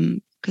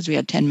because we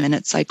had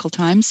 10-minute cycle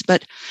times.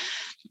 But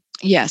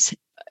yes,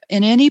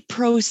 in any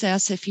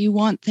process, if you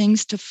want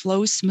things to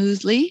flow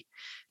smoothly,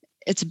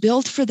 it's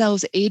built for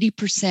those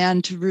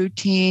 80%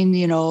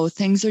 routine,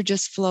 things are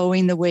just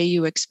flowing the way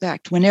you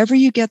expect. Whenever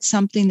you get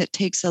something that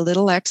takes a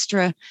little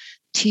extra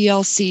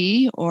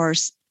TLC or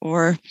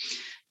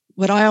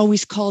what I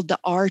always called the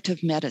art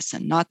of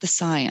medicine, not the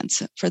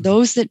science, for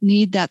those that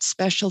need that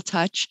special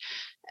touch,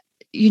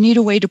 you need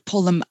a way to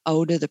pull them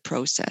out of the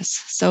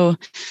process. So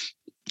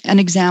an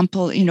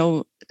example,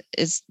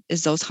 is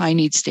those high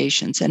need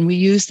stations. And we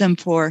use them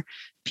for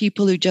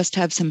people who just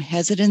have some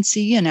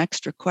hesitancy and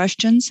extra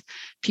questions,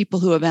 people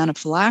who have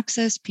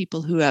anaphylaxis,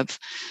 people who have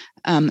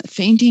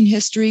fainting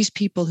histories,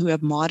 people who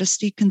have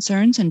modesty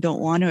concerns and don't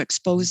want to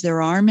expose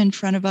their arm in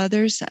front of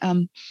others.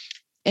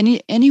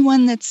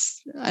 Anyone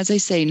that's, as I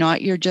say,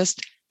 not you're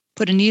just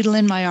put a needle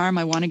in my arm,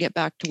 I want to get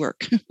back to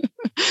work.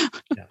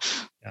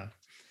 Yeah.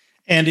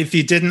 And if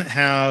you didn't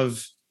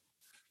have,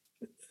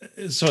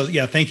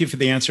 thank you for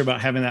the answer about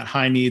having that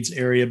high needs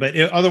area. But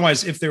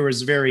otherwise, if there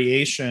was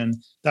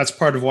variation, that's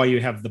part of why you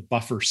have the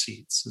buffer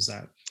seats. Is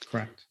that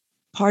correct?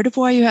 Part of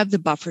why you have the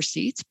buffer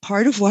seats,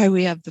 part of why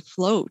we have the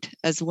float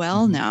as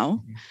well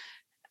now.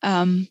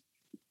 And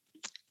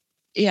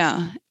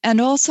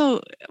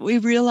also we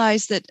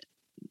realize that,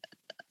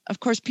 of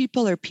course,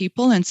 people are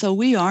people. And so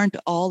we aren't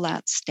all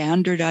that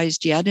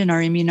standardized yet in our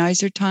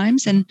immunizer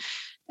times. And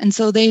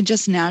so they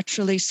just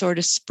naturally sort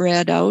of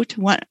spread out.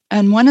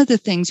 One of the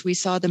things we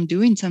saw them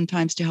doing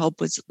sometimes to help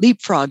was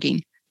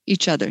leapfrogging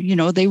each other.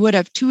 They would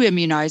have two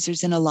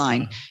immunizers in a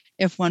line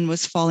if one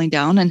was falling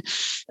down. And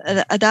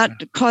that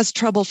caused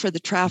trouble for the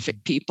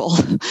traffic people.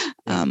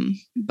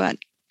 But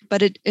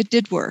it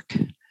did work.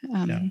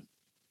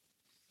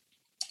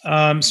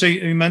 So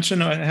you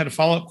mentioned, I had a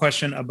follow-up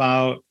question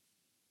about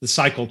the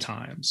cycle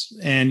times.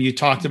 And you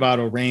talked about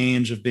a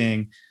range of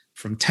being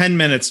from 10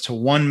 minutes to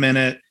 1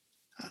 minute.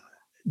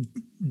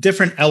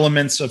 Different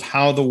elements of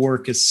how the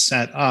work is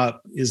set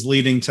up is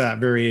leading to that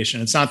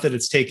variation. It's not that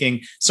it's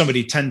taking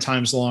somebody 10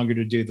 times longer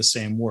to do the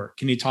same work.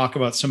 Can you talk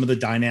about some of the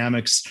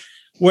dynamics?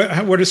 What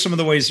are some of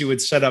the ways you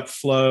would set up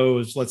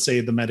flows, let's say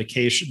the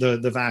medication,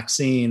 the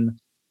vaccine,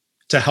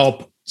 to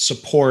help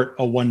support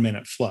a 1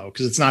 minute flow,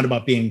 because it's not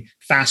about being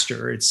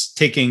faster. It's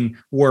taking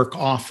work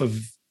off of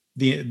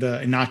the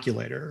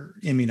inoculator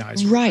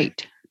immunizer.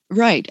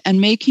 Right.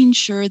 And making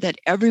sure that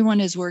everyone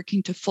is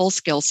working to full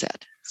skill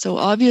set. So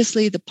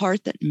obviously the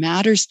part that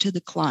matters to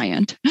the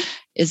client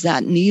is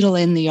that needle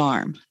in the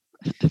arm.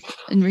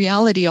 In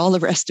reality, all the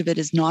rest of it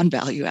is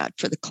non-value add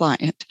for the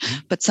client,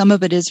 but some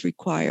of it is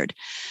required.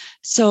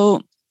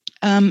 So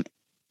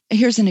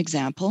here's an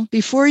example.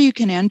 Before you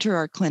can enter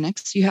our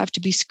clinics, you have to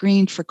be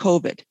screened for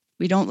COVID.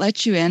 We don't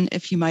let you in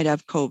if you might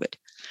have COVID.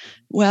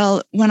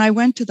 Well, when I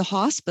went to the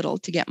hospital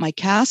to get my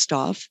cast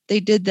off, they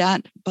did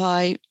that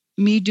by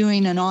me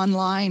doing an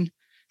online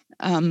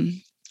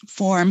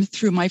form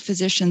through my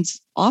physician's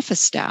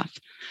office staff.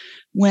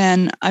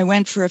 When I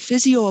went for a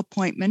physio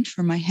appointment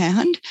for my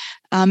hand,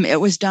 it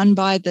was done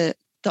by the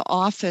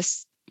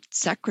office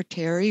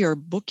secretary or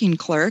booking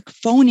clerk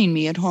phoning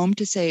me at home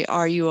to say,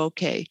 "Are you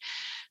okay?"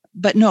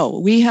 But no,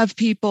 we have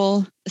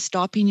people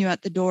stopping you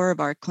at the door of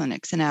our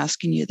clinics and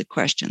asking you the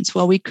questions.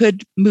 Well, we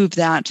could move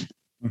that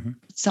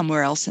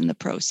somewhere else in the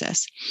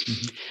process.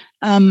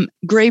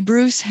 Grey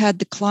Bruce had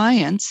the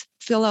clients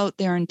fill out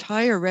their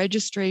entire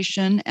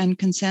registration and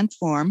consent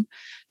form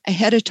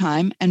ahead of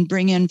time and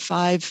bring in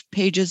 5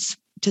 pages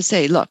to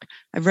say, "Look,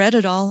 I've read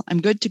it all. I'm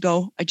good to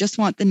go. I just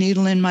want the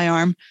needle in my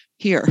arm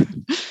here."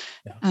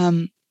 Yeah.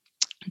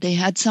 They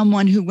had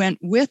someone who went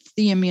with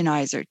the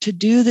immunizer to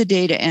do the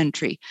data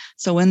entry.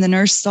 So when the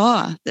nurse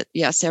saw that,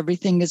 yes,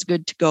 everything is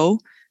good to go,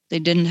 they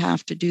didn't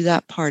have to do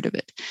that part of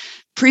it.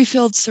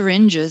 Pre-filled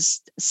syringes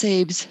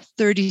saves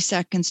 30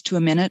 seconds to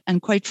a minute,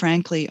 and quite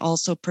frankly,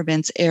 also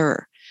prevents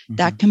error.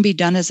 That can be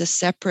done as a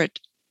separate,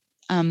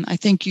 I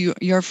think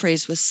your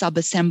phrase was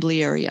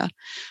sub-assembly area.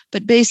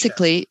 But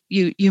basically,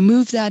 you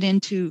move that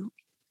into,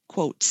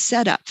 quote,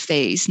 setup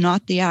phase,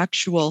 not the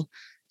actual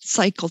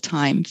cycle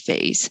time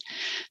phase.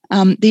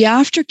 The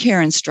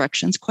aftercare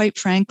instructions, quite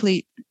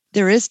frankly,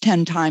 there is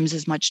 10 times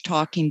as much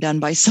talking done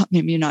by some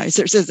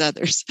immunizers as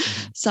others.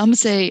 Some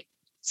say,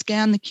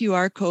 scan the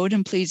QR code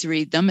and please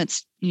read them.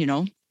 It's,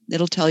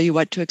 it'll tell you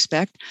what to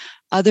expect.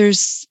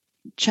 Others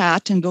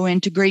chat and go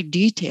into great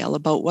detail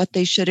about what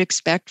they should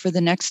expect for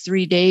the next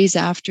 3 days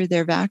after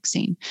their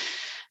vaccine.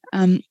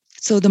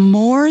 So the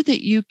more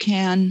that you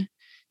can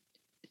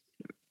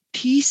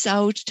piece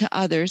out to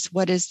others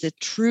what is the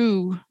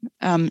true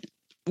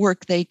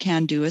work they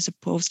can do as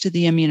opposed to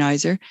the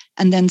immunizer,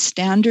 and then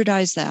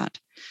standardize that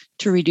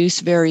to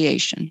reduce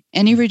variation.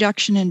 Any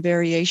reduction in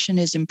variation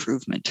is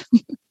improvement.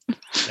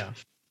 Yeah.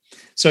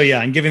 So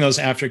and giving those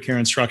aftercare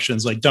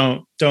instructions, like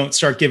don't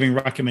start giving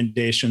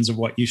recommendations of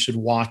what you should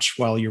watch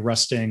while you're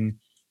resting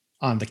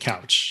on the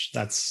couch.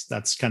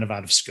 That's kind of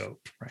out of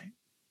scope, right?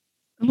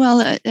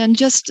 Well, and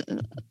just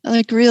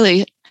like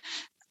really,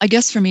 I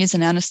guess for me as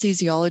an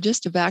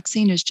anesthesiologist, a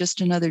vaccine is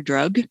just another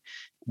drug.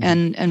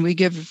 And we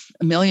give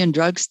 1 million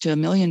drugs to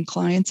 1 million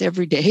clients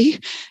every day.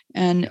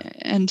 And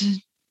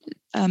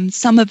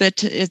some of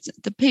it is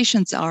the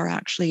patients are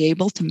actually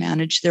able to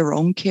manage their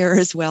own care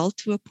as well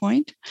to a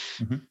point.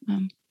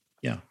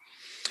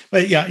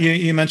 But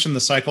you mentioned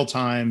the cycle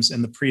times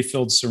and the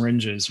pre-filled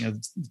syringes.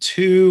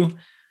 2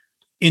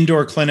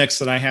 indoor clinics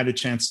that I had a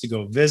chance to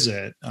go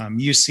visit,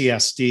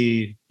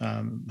 UCSD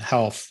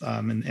Health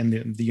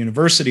and the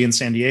university in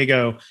San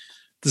Diego,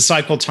 the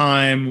cycle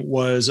time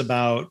was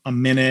about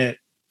 1 minute,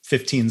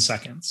 15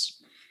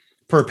 seconds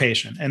per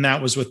patient. And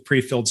that was with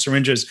pre-filled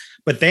syringes.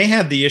 But they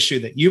had the issue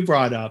that you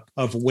brought up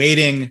of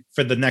waiting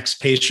for the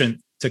next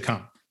patient to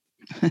come.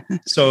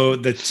 So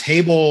the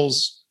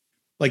tables,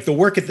 like the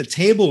work at the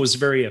table was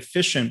very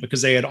efficient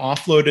because they had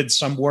offloaded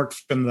some work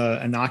from the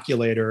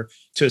inoculator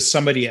to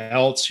somebody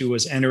else who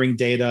was entering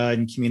data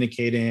and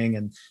communicating.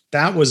 And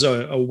that was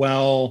a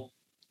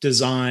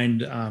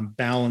well-designed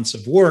balance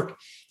of work.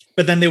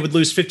 But then they would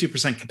lose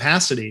 50%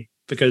 capacity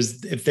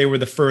because if they were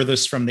the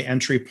furthest from the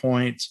entry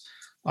point,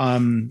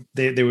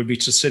 they would be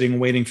just sitting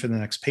waiting for the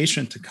next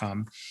patient to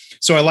come.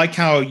 So I like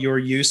how your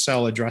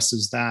UCell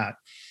addresses that.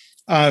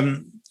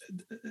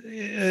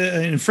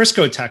 In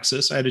Frisco,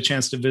 Texas, I had a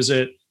chance to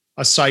visit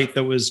a site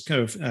that was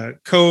kind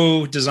of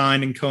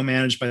co-designed and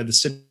co-managed by the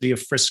city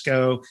of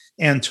Frisco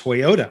and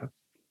Toyota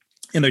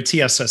in their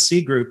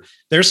TSSC group.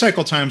 Their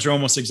cycle times are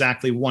almost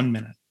exactly 1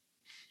 minute.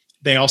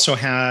 They also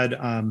had,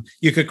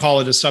 you could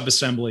call it a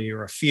subassembly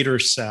or a feeder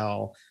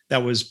cell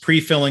that was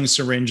pre-filling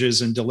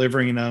syringes and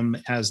delivering them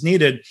as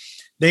needed.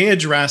 They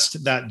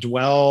addressed that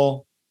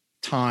dwell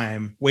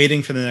time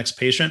waiting for the next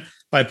patient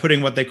by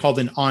putting what they called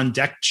an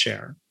on-deck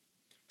chair,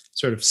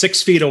 sort of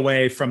 6 feet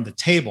away from the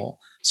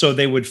table. So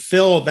they would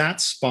fill that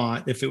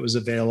spot if it was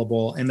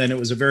available. And then it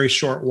was a very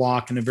short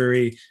walk and a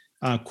very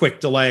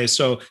quick delay.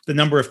 So the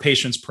number of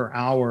patients per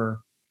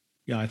hour,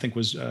 I think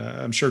was,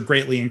 I'm sure,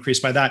 greatly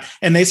increased by that.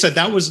 And they said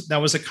that was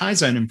a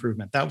Kaizen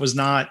improvement. That was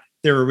not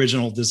their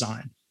original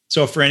design.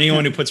 So for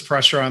anyone who puts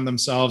pressure on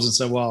themselves and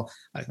said, well,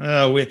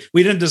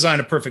 we didn't design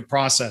a perfect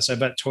process, I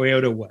bet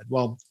Toyota would.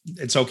 Well,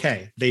 it's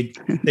okay. They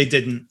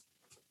didn't.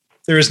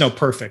 There is no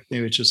perfect. It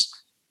was just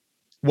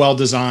well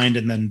designed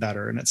and then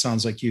better. And it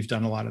sounds like you've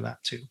done a lot of that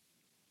too.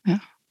 Yeah.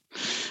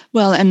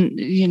 Well,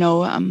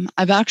 and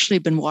I've actually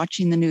been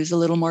watching the news a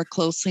little more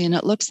closely, and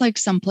it looks like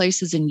some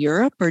places in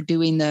Europe are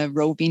doing the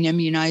roving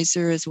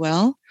immunizer as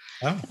well.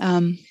 Oh.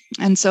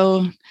 And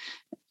so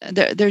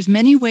there's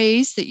many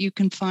ways that you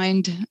can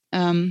find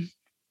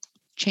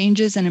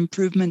changes and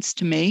improvements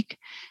to make,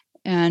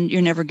 and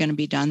you're never going to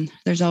be done.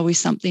 There's always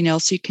something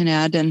else you can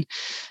add, and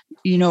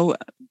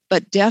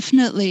but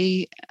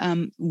definitely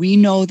we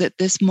know that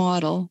this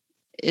model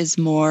is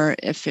more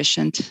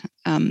efficient.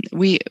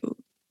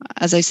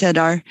 As I said,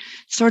 our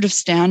sort of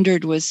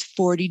standard was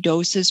 40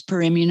 doses per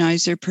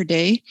immunizer per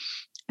day.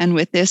 And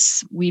with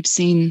this, we've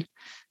seen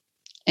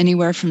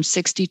anywhere from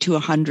 60 to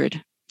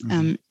 100,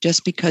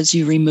 just because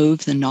you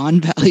remove the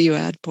non-value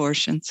add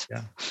portions.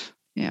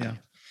 Yeah.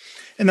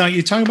 And now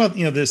you talk about,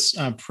 this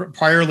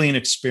prior lean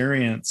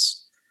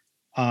experience,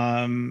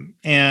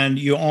 and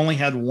you only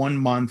had 1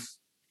 month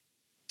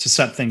to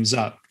set things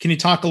up. Can you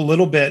talk a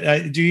little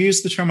bit? Do you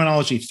use the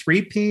terminology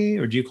 3P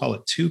or do you call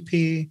it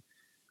 2P?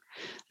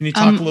 Can you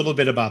talk a little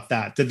bit about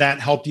that? Did that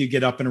help you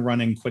get up and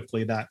running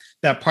quickly?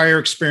 That prior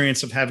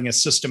experience of having a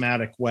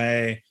systematic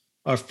way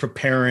of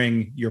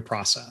preparing your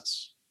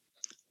process?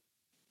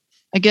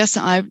 I guess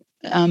I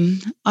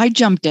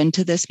jumped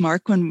into this,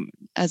 Mark, when,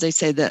 as I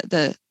say,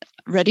 the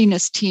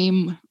readiness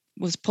team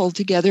was pulled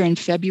together in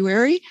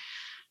February.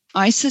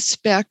 I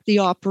suspect the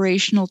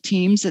operational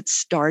teams that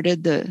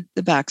started the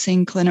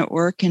vaccine clinic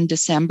work in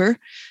December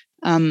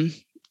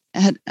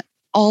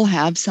all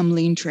have some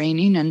lean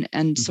training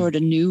and sort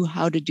of knew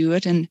how to do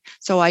it. And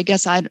so I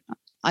guess I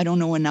don't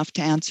know enough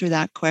to answer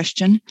that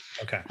question.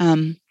 Okay.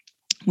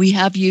 We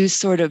have used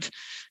sort of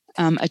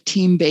a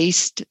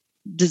team-based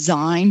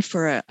design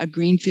for a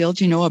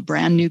greenfield, a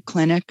brand new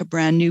clinic, a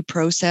brand new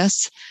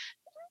process.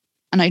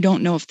 And I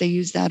don't know if they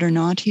use that or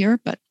not here,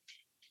 but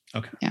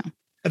okay. Yeah.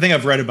 I think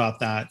I've read about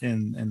that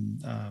in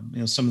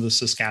some of the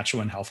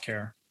Saskatchewan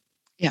healthcare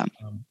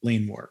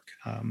lean work.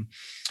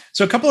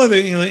 So a couple of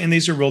and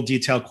these are real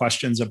detailed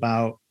questions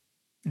about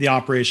the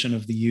operation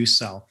of the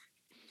U-cell.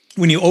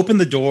 When you open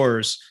the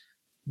doors,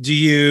 do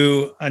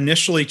you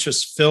initially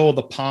just fill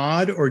the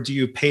pod, or do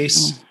you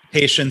pace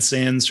patients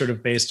in sort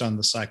of based on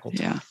the cycle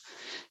time? Yeah.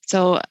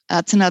 So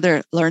that's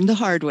another learn the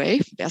hard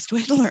way, best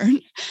way to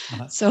learn.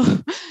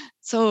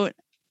 So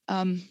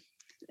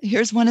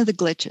here's one of the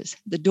glitches.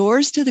 The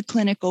doors to the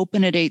clinic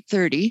open at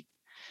 8:30,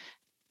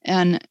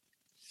 and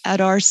at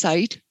our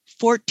site,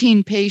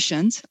 14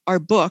 patients are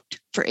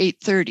booked for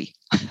 8:30.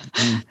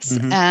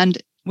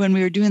 And when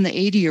we were doing the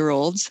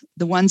 80-year-olds,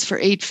 the ones for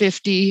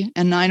 8:50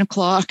 and 9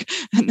 o'clock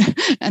and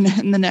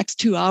the next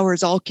 2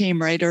 hours all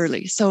came right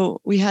early. So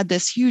we had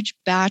this huge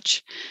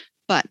batch,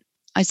 but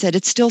I said,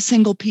 it's still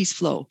single piece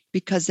flow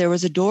because there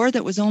was a door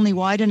that was only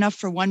wide enough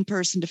for one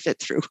person to fit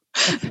through.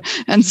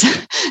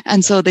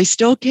 and so they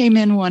still came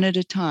in one at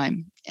a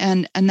time.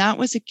 And that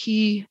was a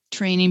key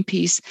training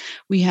piece.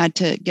 We had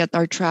to get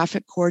our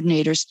traffic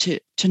coordinators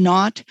to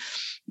not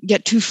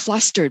get too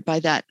flustered by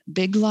that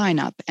big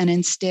lineup, and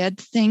instead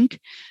think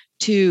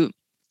to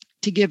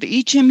give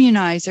each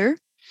immunizer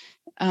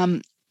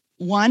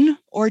 1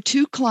 or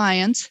 2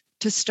 clients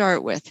to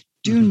start with.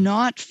 Do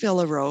not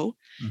fill a row.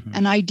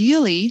 And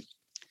ideally,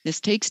 this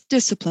takes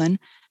discipline,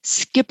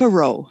 skip a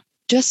row,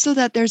 just so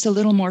that there's a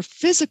little more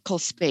physical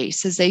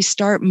space as they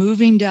start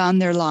moving down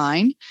their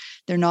line.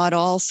 They're not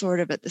all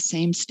sort of at the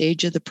same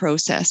stage of the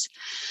process.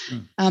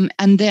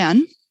 And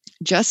then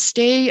just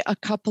stay a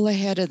couple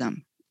ahead of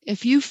them.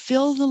 If you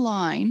fill the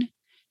line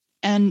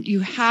and you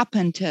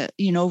happen to,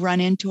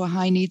 run into a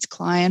high needs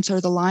client,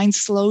 or the line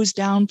slows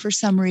down for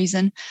some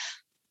reason,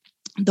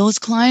 those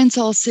clients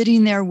all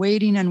sitting there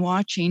waiting and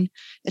watching,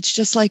 it's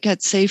just like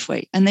at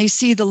Safeway, and they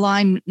see the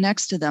line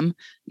next to them,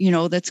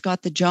 that's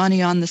got the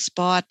Johnny on the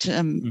spot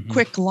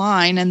quick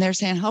line, and they're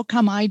saying, how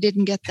come I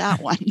didn't get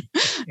that one?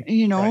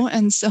 Right.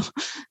 And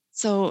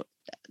so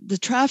the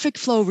traffic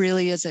flow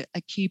really is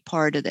a key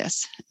part of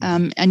this.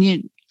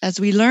 As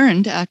we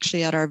learned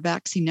actually at our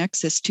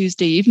VacciNexus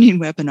Tuesday evening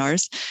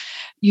webinars,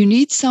 you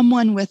need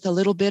someone with a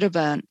little bit of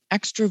an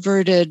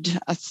extroverted,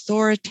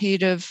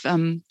 authoritative,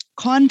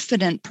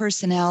 confident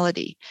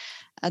personality.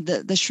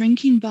 The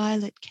shrinking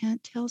violet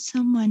can't tell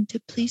someone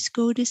to please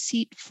go to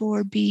seat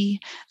 4B.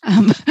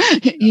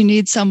 You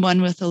need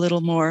someone with a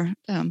little more.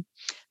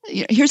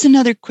 Here's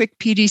another quick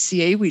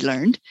PDCA we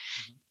learned.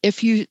 If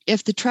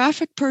the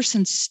traffic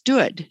person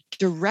stood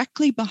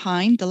directly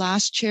behind the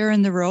last chair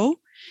in the row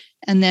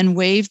and then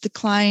waved the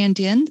client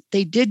in,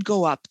 they did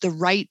go up the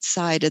right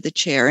side of the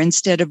chair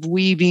instead of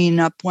weaving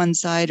up one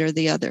side or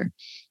the other.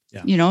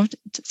 Yeah.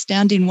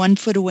 Standing 1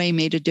 foot away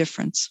made a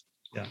difference.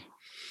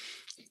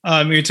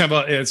 Yeah. You're talking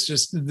about, it's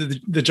just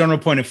the general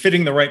point of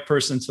fitting the right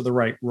person to the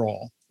right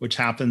role, which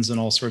happens in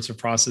all sorts of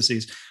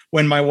processes.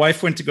 When my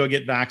wife went to go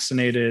get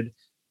vaccinated,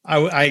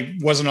 I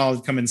wasn't allowed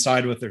to come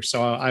inside with her.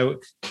 So I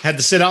had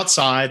to sit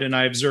outside, and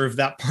I observed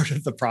that part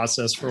of the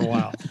process for a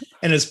while.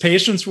 And as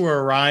patients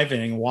were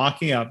arriving,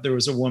 walking up, there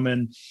was a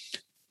woman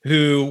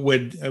who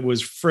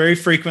was very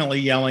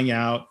frequently yelling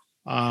out,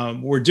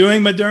 we're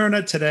doing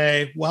Moderna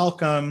today.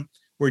 Welcome.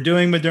 we're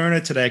doing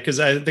Moderna today, because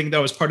I think that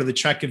was part of the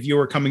check if you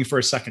were coming for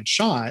a second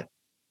shot,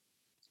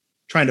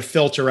 trying to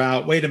filter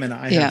out, wait a minute,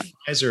 I have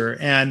Pfizer.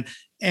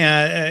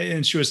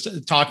 And she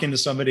was talking to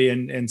somebody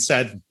and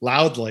said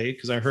loudly,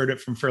 because I heard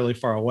it from fairly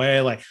far away,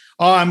 like,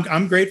 oh,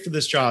 I'm great for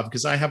this job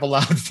because I have a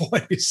loud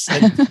voice.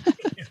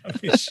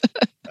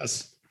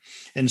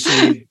 And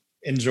she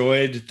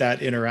enjoyed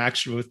that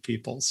interaction with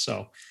people.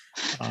 So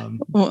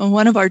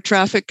one of our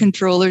traffic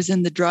controllers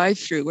in the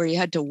drive-through, where you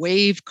had to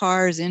wave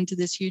cars into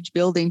this huge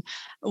building,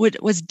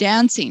 was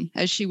dancing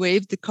as she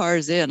waved the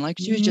cars in, like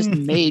she was just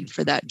made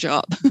for that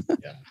job.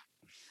 Yeah.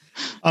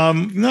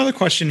 Another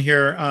question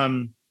here.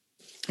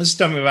 This is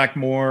coming back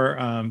more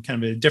kind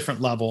of a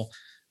different level.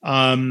 So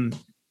I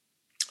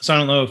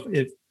don't know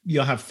if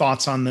you'll have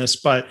thoughts on this,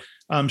 but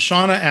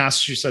Shauna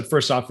asked, she said,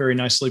 first off, very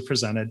nicely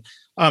presented.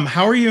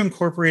 How are you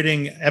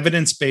incorporating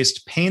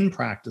evidence-based pain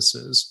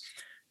practices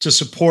to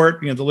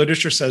support, the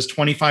literature says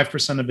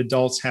 25% of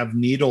adults have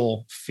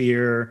needle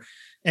fear,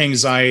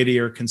 anxiety,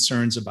 or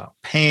concerns about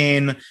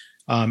pain.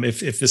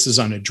 If this is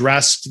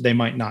unaddressed, they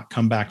might not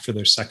come back for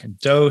their second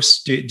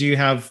dose. Do you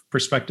have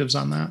perspectives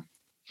on that?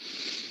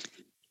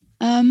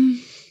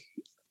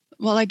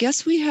 Well, I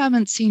guess we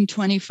haven't seen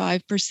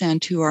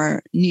 25% who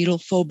are needle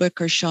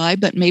phobic or shy,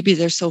 but maybe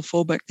they're so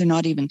phobic they're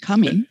not even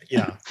coming.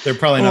 Yeah, they're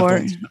probably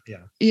not.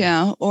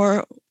 Yeah,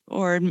 or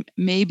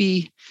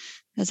maybe,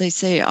 as I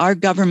say, our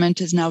government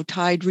is now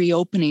tied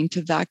reopening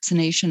to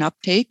vaccination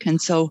uptake,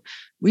 and so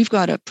we've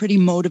got a pretty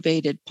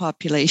motivated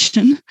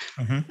population.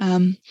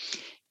 Mm-hmm.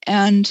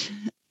 And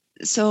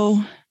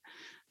so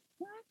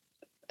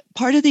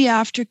part of the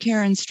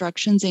aftercare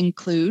instructions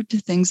include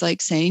things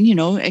like saying,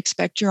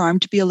 expect your arm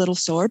to be a little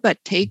sore,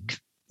 but take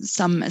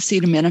some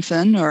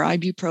acetaminophen or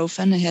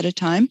ibuprofen ahead of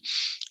time,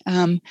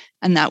 and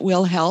that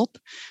will help.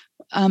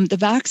 The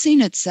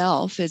vaccine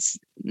itself is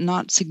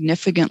not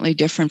significantly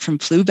different from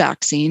flu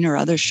vaccine or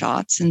other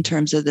shots in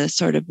terms of the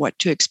sort of what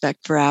to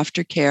expect for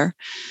aftercare.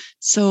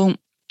 So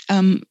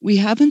we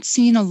haven't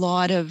seen a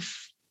lot of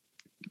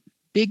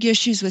big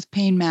issues with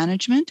pain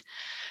management.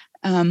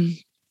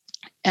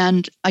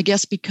 And I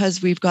guess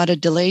because we've got a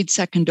delayed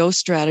second dose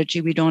strategy,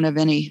 we don't have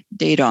any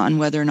data on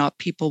whether or not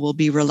people will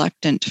be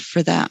reluctant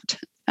for that.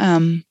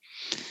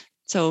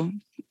 So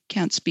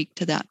can't speak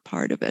to that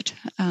part of it.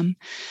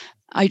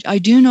 I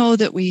do know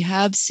that we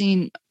have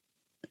seen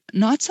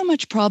not so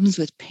much problems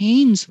with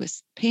pain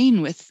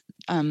with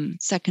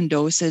second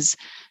doses,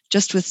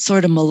 just with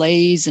sort of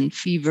malaise and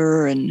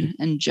fever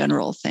and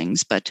general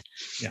things, but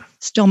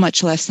still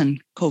much less than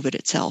COVID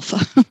itself.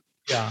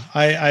 Yeah,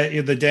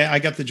 the day I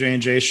got the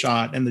J&J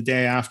shot, and the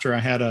day after I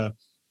had a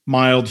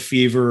mild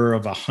fever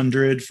of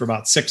 100 for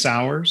about 6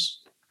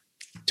 hours.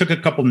 Took a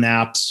couple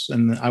naps,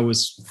 and I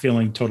was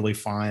feeling totally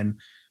fine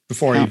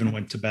before I even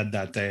went to bed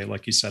that day.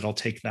 Like you said, I'll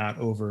take that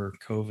over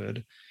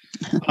COVID.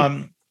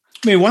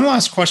 Maybe one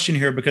last question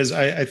here, because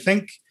I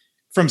think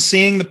from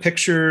seeing the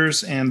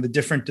pictures and the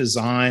different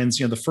designs,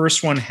 the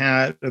first one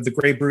had the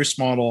Gray Bruce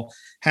model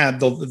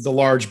had the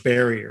large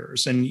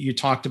barriers, and you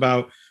talked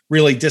about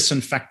really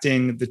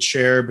disinfecting the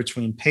chair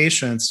between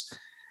patients.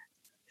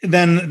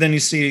 Then you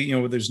see,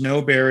 there's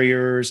no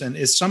barriers. And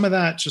is some of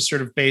that just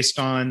sort of based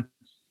on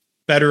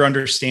better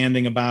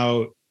understanding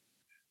about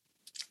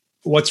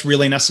what's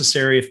really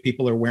necessary if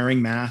people are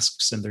wearing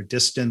masks and they're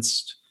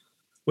distanced?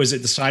 Was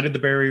it decided the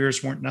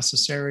barriers weren't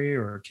necessary,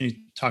 or can you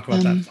talk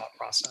about that thought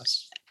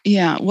process?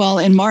 Yeah, well,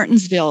 in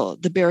Martinsville,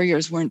 the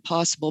barriers weren't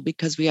possible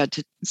because we had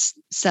to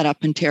set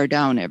up and tear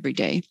down every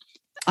day.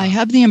 I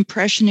have the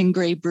impression in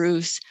Gray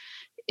Bruce,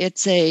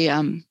 it's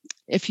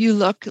if you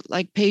look,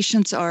 like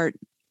patients are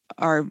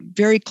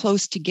very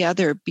close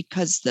together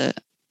because the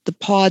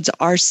pods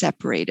are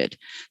separated.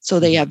 So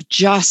they have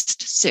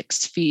just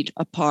 6 feet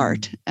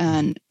apart.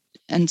 And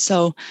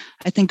so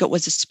I think it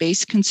was a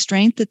space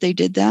constraint that they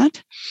did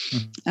that.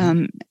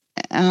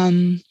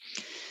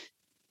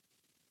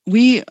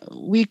 We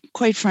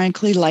quite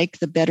frankly like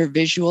the better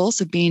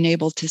visuals of being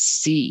able to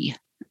see.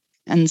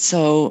 And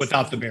so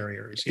without the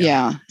barriers.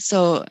 Yeah.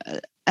 So,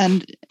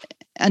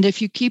 and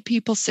if you keep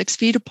people 6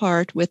 feet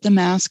apart with the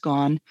mask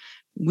on,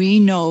 we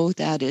know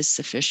that is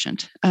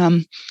sufficient.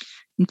 In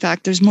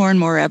fact, there's more and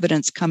more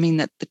evidence coming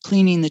that the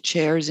cleaning the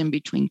chairs in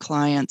between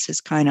clients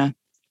is kind of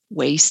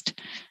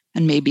waste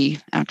and maybe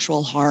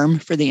actual harm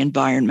for the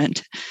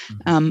environment.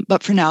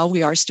 But for now,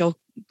 we are still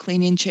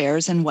cleaning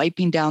chairs and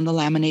wiping down the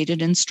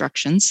laminated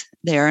instructions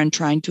there and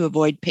trying to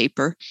avoid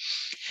paper.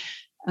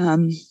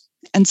 And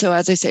so,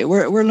 as I say,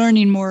 we're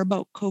learning more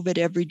about COVID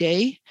every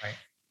day, right.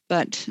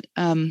 But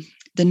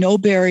the no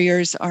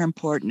barriers are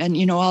important.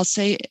 And, I'll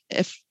say,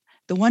 if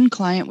the one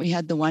client we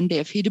had the one day,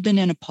 if he'd have been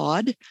in a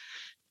pod,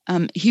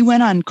 he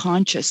went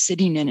unconscious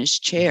sitting in his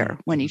chair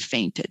when he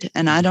fainted.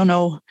 And I don't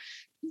know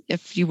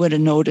if you would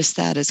have noticed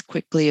that as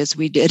quickly as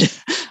we did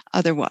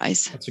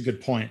otherwise. That's a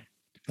good point.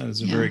 That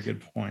is a very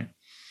good point.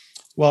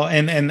 Well,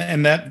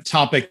 and that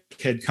topic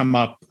had come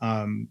up,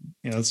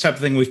 this type of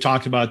thing we've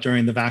talked about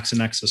during the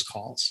VaxNexus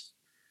calls,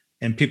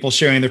 and people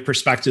sharing their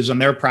perspectives on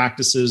their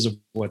practices of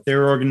what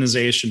their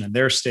organization and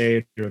their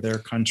state or their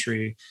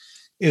country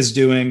is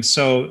doing.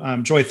 So,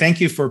 Joy, thank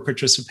you for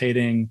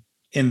participating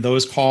in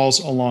those calls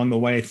along the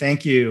way.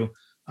 Thank you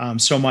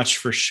so much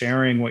for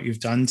sharing what you've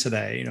done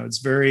today. It's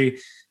very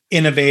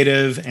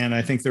innovative, and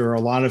I think there are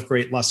a lot of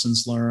great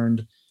lessons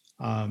learned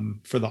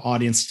for the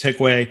audience to take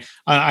away.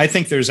 I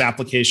think there's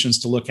applications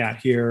to look at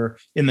here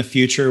in the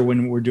future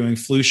when we're doing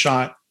flu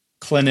shot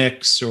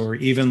clinics, or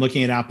even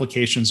looking at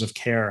applications of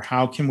care.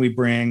 How can we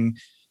bring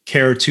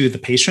care to the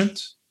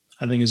patient?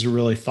 I think is a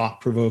really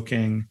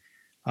thought-provoking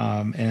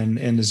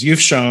and as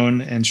you've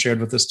shown and shared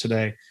with us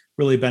today,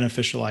 really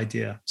beneficial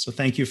idea. So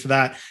thank you for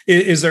that.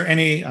 Is there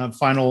any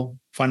final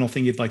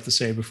thing you'd like to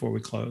say before we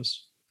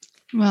close?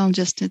 Well,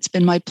 it's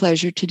been my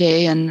pleasure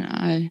today. And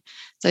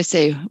as I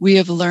say, we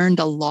have learned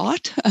a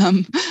lot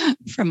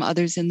from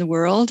others in the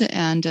world.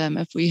 And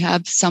if we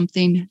have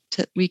something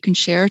we can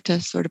share to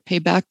sort of pay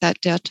back that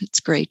debt, it's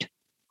great.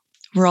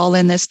 We're all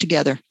in this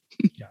together.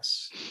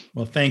 Yes.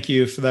 Well, thank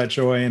you for that,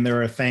 Joy. And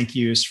there are thank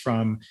yous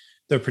from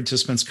the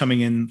participants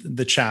coming in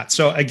the chat.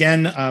 So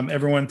again,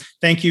 everyone,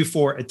 thank you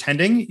for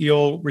attending.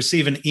 You'll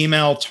receive an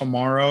email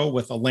tomorrow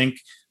with a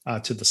link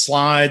to the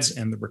slides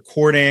and the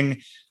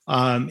recording.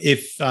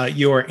 If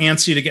you're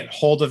antsy to get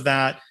hold of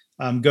that,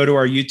 go to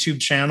our YouTube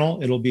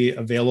channel. It'll be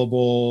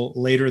available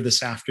later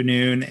this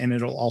afternoon, and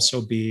it'll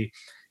also be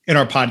in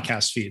our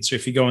podcast feed. So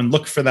if you go and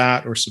look for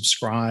that or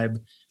subscribe,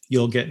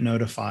 you'll get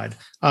notified.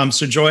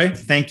 So Joy,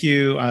 thank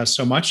you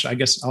so much. I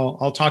guess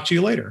I'll talk to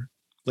you later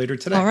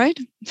today. All right.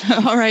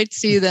 All right.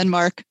 See you then,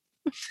 Mark.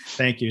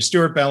 Thank you.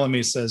 Stuart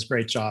Bellamy says,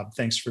 great job.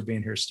 Thanks for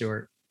being here,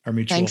 Stuart. Our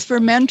mutual. Thanks for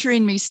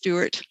mentoring me,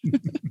 Stuart.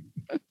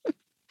 All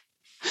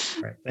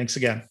right. Thanks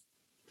again.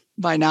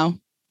 Bye now.